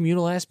 like the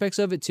communal aspects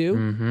of it too.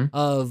 Mm-hmm.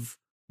 Of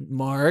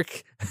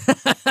Mark.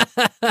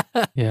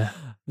 Yeah.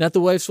 Not the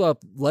life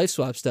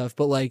swap stuff,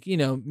 but like, you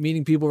know,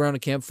 meeting people around a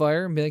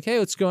campfire and be like, hey,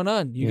 what's going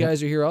on? You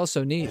guys are here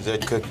also. Neat. Is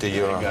that cooked to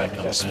your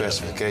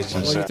specifications,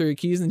 Well, you sir? throw your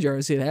keys in the jar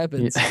and see it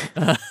happens.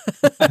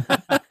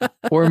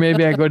 Or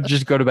maybe I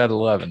just go to bed at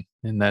 11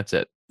 and that's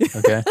it.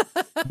 Okay.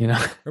 You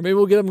know, Or maybe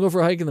we'll get up and go for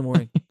a hike in the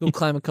morning. Go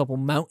climb a couple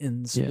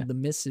mountains with the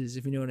missus,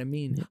 if you know what I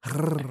mean.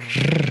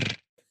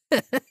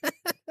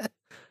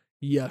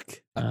 Yuck.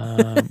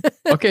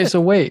 Okay,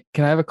 so wait,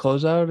 can I have a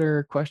closeout or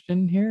a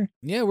question here?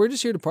 Yeah, we're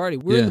just here to party.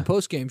 We're in the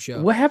post-game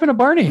show. What happened to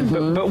Barney?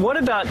 But what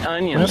about What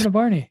onions? happened to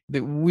Barney?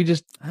 We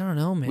just I don't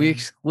know, man. we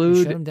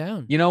exclude. Shut him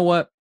down. You know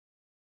what?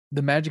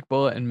 The Magic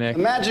Bullet and Mick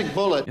Magic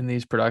bullet. in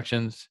these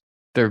productions,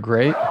 they're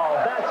great.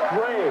 Oh, that's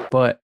great.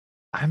 But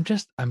I'm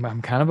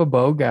kind of a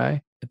Bo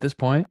guy at this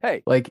point.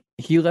 Hey. Like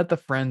he let the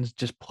friends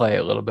just play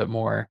a little bit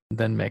more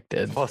than Mick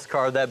did.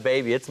 Postcard that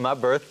baby. It's my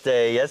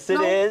birthday. Yes,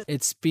 it is.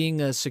 It's being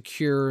a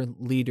secure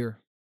leader,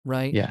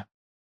 right? Yeah.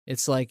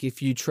 It's like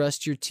if you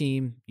trust your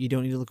team, you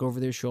don't need to look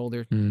over their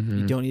shoulder. You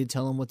Mhm. don't need to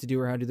tell them what to do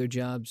or how to do their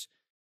jobs.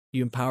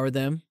 You empower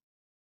them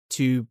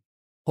to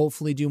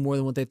hopefully do more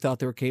than what they thought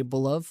they were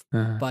capable of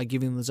Uh-huh. by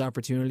giving them those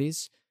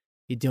opportunities.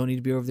 You don't need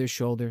to be over their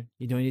shoulder.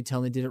 You don't need to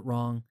tell them they did it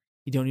wrong.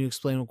 You don't need to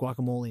explain what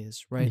guacamole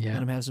is, right? Yeah. Let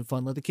them have some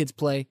fun. Let the kids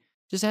play.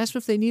 Just ask them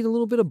if they need a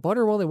little bit of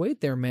butter while they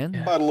wait there, man.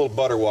 Add a little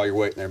butter while you're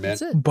waiting there, man.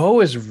 That's it. Bo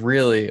is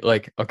really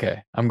like,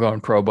 okay, I'm going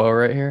pro Bo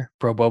right here.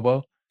 Pro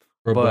Bobo.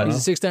 But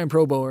He's a 6-time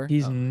Pro Bowler.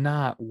 he's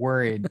not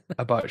worried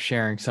about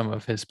sharing some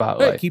of his It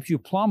spotlight. keeps you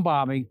plumb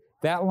bombing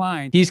that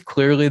line. He's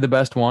clearly the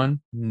best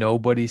one.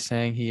 Nobody's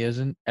saying he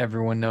isn't.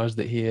 Everyone knows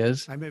that he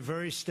is. I'm a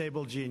very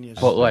stable genius.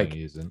 But like,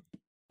 He isn't.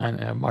 I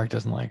know Mark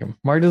doesn't like him.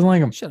 Mark doesn't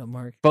like him. Shut up,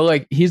 Mark. But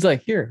like, he's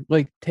like, here,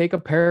 like, take a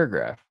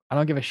paragraph. I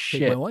don't give a Take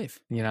shit. my wife.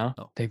 You know,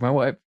 Oh. take my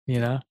wife. You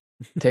know,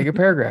 take a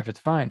paragraph. It's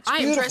fine. I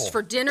am dressed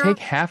for dinner. Take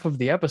half of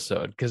the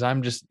episode because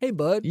I'm just Hey,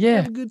 bud. Yeah.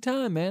 Have a good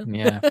time, man.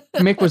 yeah.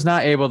 Mick was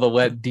not able to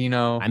let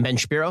Dino I'm Ben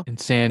Shapiro. and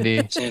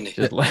Sandy Sandy.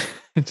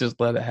 just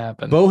let it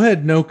happen. Bo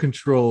had no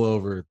control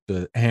over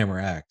the hammer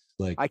axe.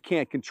 Like I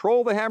can't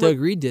control the hammer. Doug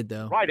Reed did,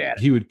 though. Right at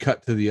it. he would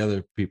cut to the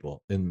other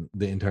people in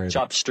the entire thing.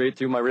 Chopped straight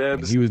through my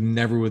ribs. He was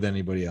never with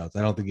anybody else.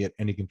 I don't think he had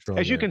any control.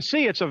 As you there. can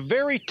see, it's a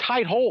very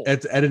tight hole.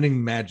 It's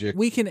editing magic.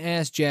 We can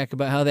ask Jack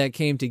about how that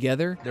came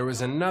together. There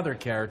was another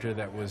character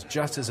that was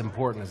just as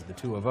important as the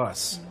two of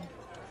us.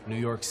 New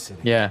York City.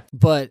 Yeah.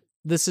 But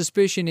the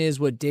suspicion is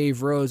what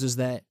Dave Rose is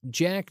that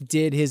Jack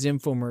did his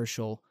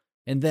infomercial.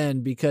 And then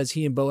because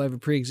he and Bo have a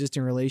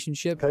pre-existing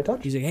relationship,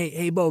 he's like,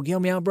 hey, Bo,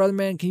 help me out, brother,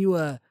 man. Can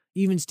you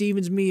even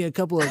Stevens me a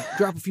couple of,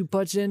 drop a few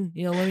putts in?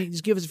 You know, let me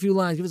just give us a few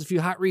lines, give us a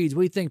few hot reads.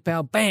 What do you think,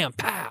 pal? Bam,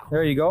 pow.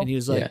 There you go. And he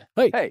was like,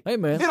 Yeah. hey,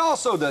 man. It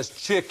also does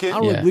chicken. I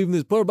don't really Yeah. believe in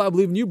this putter, but I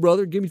believe in you,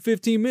 brother. Give me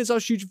 15 minutes, I'll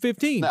shoot you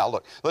 15. Now,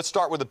 look, let's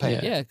start with the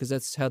paint. Yeah, because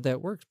that's how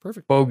that works.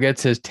 Perfect. Bo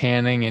gets his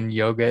tanning and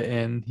yoga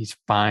in. He's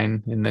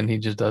fine. And then he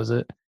just does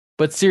it.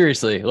 But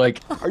seriously, like,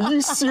 Are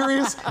you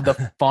serious?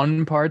 the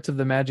fun parts of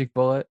the Magic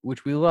Bullet,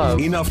 which we love,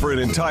 Enough for an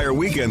entire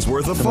weekend's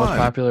worth of the most fun.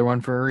 popular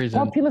one for a reason.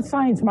 Popular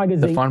Science The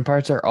Magazine. fun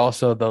parts are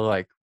also the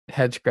like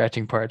head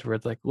scratching parts where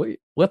it's like, wait,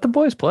 let the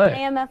boys play. I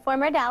am a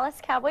former Dallas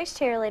Cowboys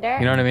cheerleader.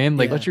 You know what I mean?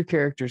 Like, Yeah. let your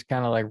characters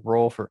kind of like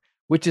roll for,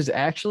 which is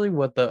actually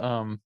what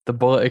the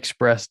Bullet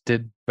Express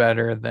did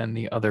better than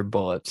the other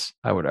bullets,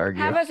 I would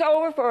argue, Have us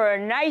over for a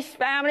nice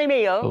family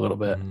meal. a little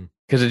bit, Mhm.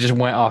 because it just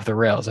went off the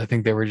rails. I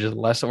think they were just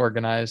less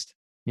organized.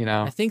 You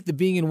know, I think the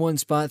being in one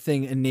spot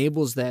thing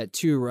enables that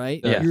too, right?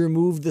 Yeah. You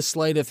remove the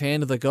sleight of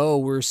hand of like, oh,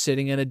 we're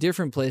sitting in a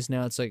different place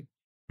now. It's like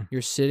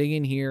you're sitting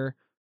in here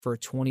for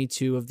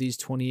 22 of these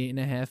 28 and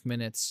a half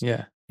minutes.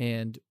 yeah,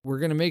 And we're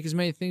going to make as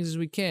many things as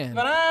we can.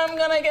 But I'm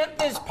gonna get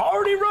this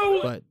party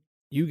rolling. But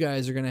you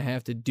guys are going to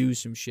have to do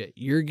some shit.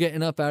 You're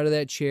getting up out of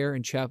that chair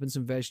and chopping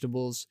some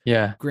vegetables.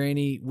 yeah.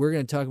 Granny, we're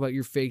going to talk about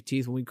your fake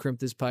teeth when we crimp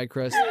this pie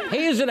crust.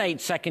 Here's an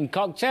 8-second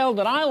cocktail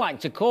that I like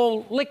to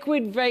call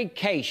Liquid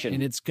Vacation.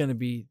 And it's going to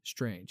be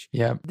strange.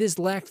 Yeah. This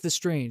lacked the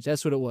strange.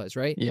 That's what it was,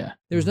 right? Yeah.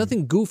 There was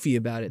nothing goofy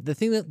about it. The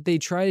thing that they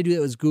tried to do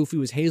that was goofy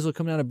was Hazel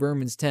coming out of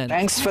Berman's tent.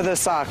 Thanks for the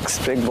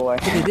socks, big boy.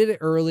 But they did it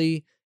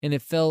early, and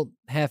it felt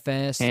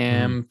half-assed.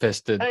 Ham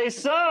fisted. Hey,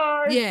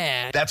 sorry.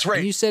 Yeah. That's And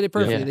right. you said it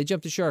perfectly. Yeah. They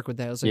jumped the shark with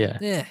that. I was like,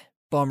 Yeah.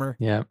 bummer.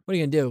 Yeah. What are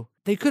you gonna do?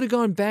 They could have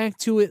gone back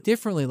to it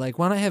differently. Like,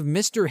 why not have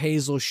Mr.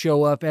 Hazel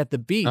show up at the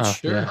beach? Oh,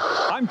 yeah.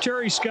 I'm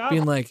Terry Scott.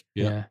 Being like,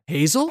 Yeah.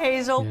 Hazel?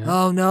 Hazel.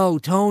 Oh no,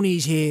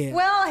 Tony's here.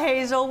 Well,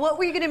 Hazel, what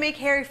were you going to make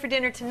Harry for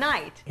dinner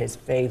tonight? His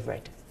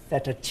favorite,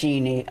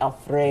 fettuccine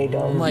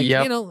alfredo. I'm like,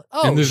 Yep. you know,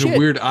 oh and there's shit. a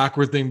weird,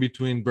 awkward thing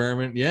between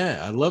Berman. Yeah,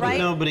 I love Right? it.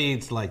 Nobody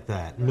eats like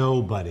that.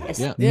 Nobody.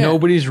 Yeah.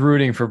 Nobody's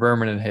rooting for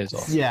Berman and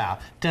Hazel. Yeah.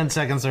 10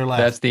 seconds or less.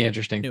 That's the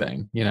interesting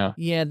thing, you know.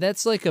 Yeah,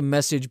 that's like a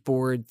message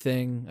board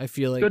thing. I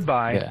feel like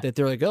Goodbye. Yeah. that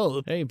they're like,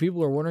 oh, hey,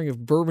 people are wondering if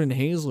Bourbon and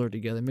Hazel are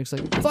together. Mick's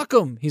like, fuck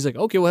them. He's like,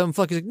 okay, we'll have them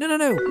fuck. He's like,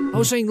 no. I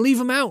was saying leave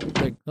them out.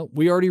 Like, oh,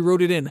 we already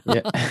wrote it in.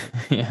 Yeah.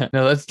 Yeah.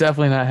 No, that's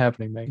definitely not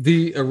happening, Meg.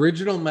 The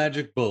original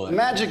Magic Bullet.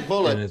 Magic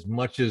Bullet. And as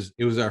much as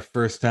it was our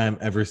first time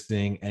ever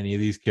seeing any of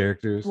these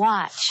characters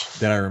Watch.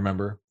 that I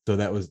remember, so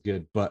that was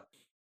good. But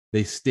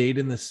they stayed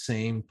in the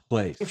same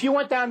place. If you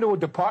went down to a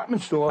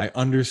department store, I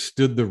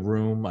understood the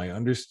room. I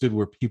understood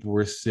where people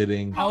were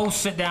sitting. Oh,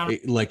 sit down.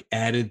 It like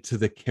added to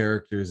the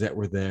characters that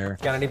were there.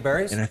 Got any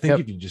berries? And I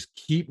think if you just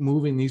keep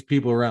moving these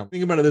people around,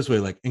 think about it this way: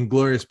 like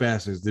Inglourious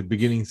Basterds, the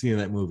beginning scene of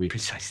that movie.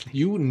 Precisely.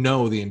 You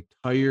know the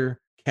entire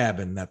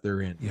cabin that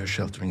they're in. You're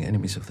sheltering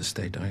enemies of the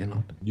state, are you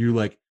not? You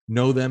like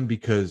know them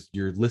because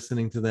you're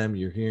listening to them,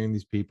 you're hearing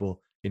these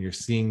people, and you're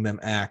seeing them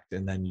act,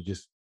 and then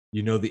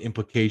you know the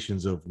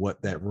implications of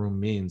what that room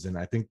means. And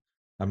I think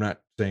I'm not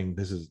saying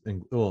this is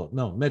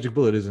no, Magic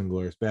Bullet is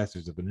Inglourious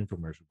Basterds of an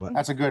infomercial, but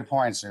That's a good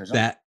point, Susan.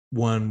 that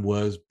one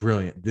was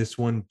brilliant. This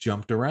one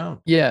jumped around.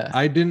 Yeah.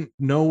 I didn't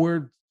know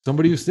where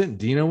somebody was sitting.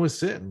 Dino was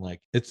sitting.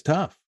 Like, it's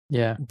tough.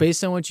 Yeah.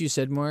 Based on what you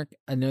said, Mark,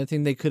 another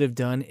thing they could have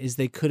done is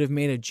they could have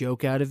made a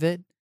joke out of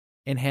it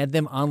and had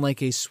them on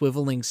like a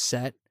swiveling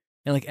set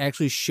and like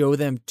actually show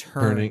them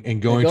Turning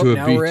and going like, to a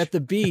now beach. we're at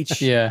the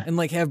beach. Yeah. And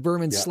like have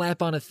Berman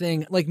slap on a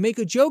thing, like make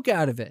a joke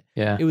out of it.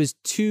 Yeah. It was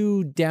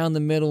too down the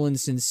middle and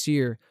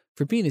sincere.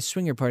 For being a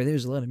swinger party,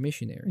 there's a lot of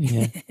missionary.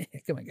 Yeah.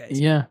 Come on, guys.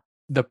 Yeah.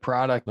 The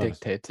product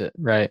dictates it,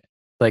 right?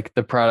 Like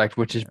the product,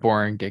 which is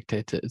boring,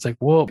 dictates it. It's like,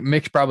 well,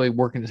 Mick's probably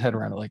working his head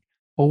around it. Like,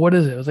 well, what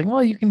is it? I was like,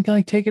 well, you can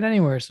like take it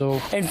anywhere.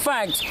 So In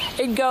fact,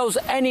 it goes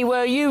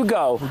anywhere you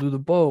go. we'll do the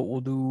boat,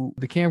 we'll do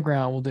the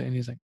campground, we'll do. And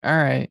he's like, all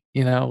right,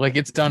 you know, like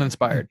it's done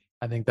inspired.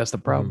 I think that's the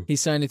problem. He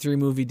signed a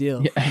 3-movie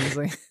deal. Yeah. He's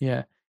like,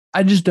 Yeah.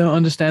 I just don't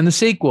understand the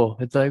sequel.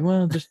 It's like,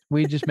 well,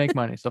 we just make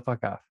money, so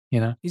fuck off, you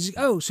know? he's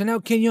like, oh, so now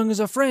Ken Young is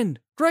a friend.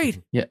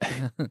 Great. Yeah.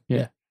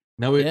 Yeah.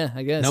 Now we, Yeah,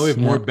 I guess. now we have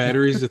more Yeah.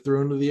 batteries to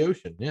throw into the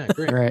ocean. Yeah,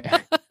 great. Right.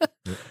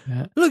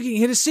 Yeah. Look, he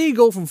hit a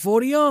seagull from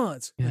 40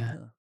 yards. Yeah.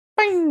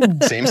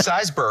 Same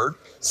size bird,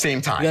 same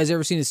You time. guys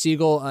ever seen a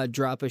seagull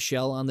drop a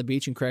shell on the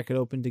beach and crack it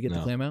open to get the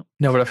No. clam out?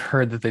 No, but I've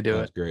heard that they do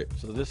That's it. great.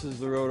 So this is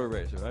the Roto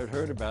Racer. I've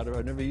heard about it.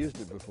 I've never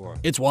used it before.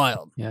 It's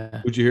wild.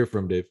 Yeah. Who'd you hear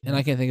from, Dave? And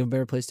I can't think of a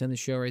better place to end the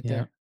show right Yeah.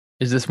 there.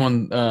 Is this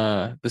one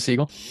the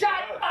Seagull? Shut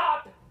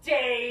up,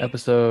 Dave.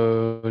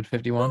 Episode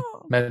 51?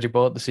 Magic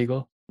Bullet, the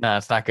Seagull? Nah,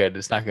 it's not good.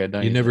 It's not good.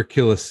 Don't You use never it.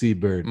 kill a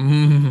seabird.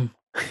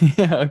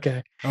 Yeah,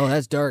 okay. Oh,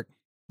 that's dark.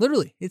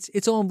 Literally,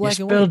 it's all in black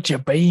You and white. spilled your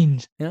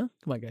beans. Yeah,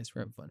 come on, guys,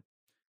 we're having fun.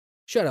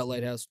 Shout out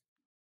Lighthouse.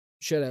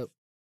 Shout out.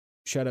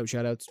 Shout outs.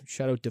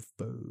 Shout out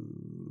Defoe.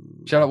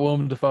 Shout out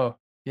Willem Dafoe.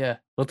 Yeah.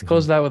 Let's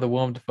close that with a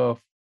Willem Dafoe.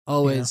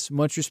 Always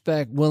much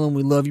respect, Willem.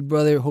 We love you,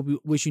 brother. Hope you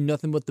wish you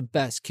nothing but the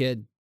best,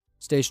 kid.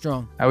 Stay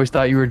strong. I always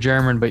thought you were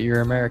German, but you're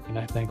American,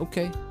 I think.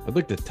 Okay, I'd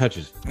like to touch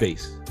his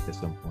face at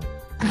some point.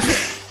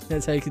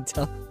 that's how you can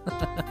tell.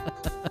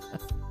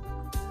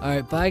 All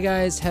right, bye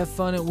guys. Have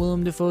fun at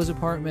Willem Dafoe's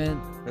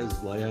apartment.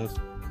 His lighthouse.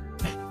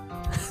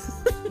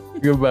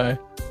 Goodbye.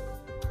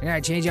 I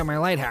gotta change out my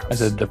lighthouse. I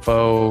said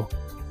Dafoe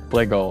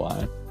Lego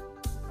line.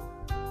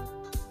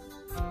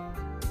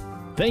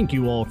 Thank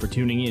you all for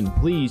tuning in.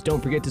 Please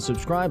don't forget to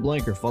subscribe,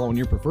 like, or follow on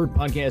your preferred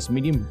podcast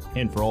medium.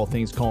 And for all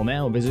things Call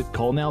Now, visit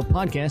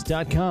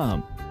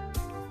callnowpodcast.com.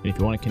 And if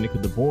you want to connect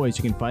with the boys,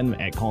 you can find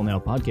them at Call Now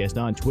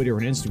Podcast on Twitter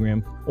and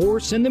Instagram, or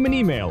send them an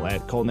email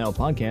at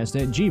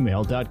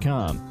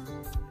callnowpodcast@gmail.com.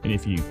 And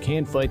if you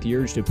can't fight the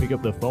urge to pick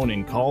up the phone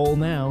and call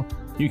now,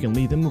 you can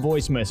leave them a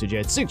voice message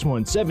at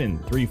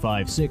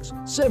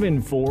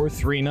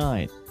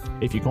 617-356-7439.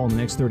 If you call in the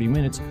next 30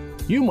 minutes,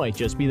 you might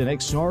just be the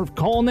next star of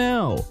Call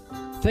Now.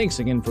 Thanks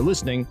again for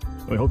listening.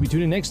 We hope you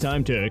tune in next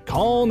time to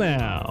Call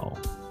Now.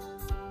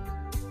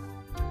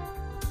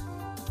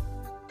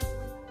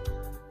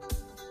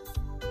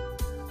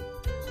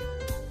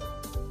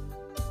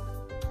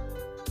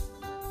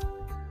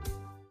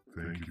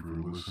 Thank you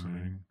for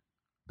listening.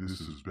 This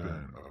has been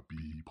a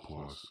B+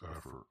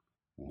 effort.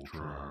 We'll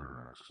try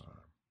harder next time.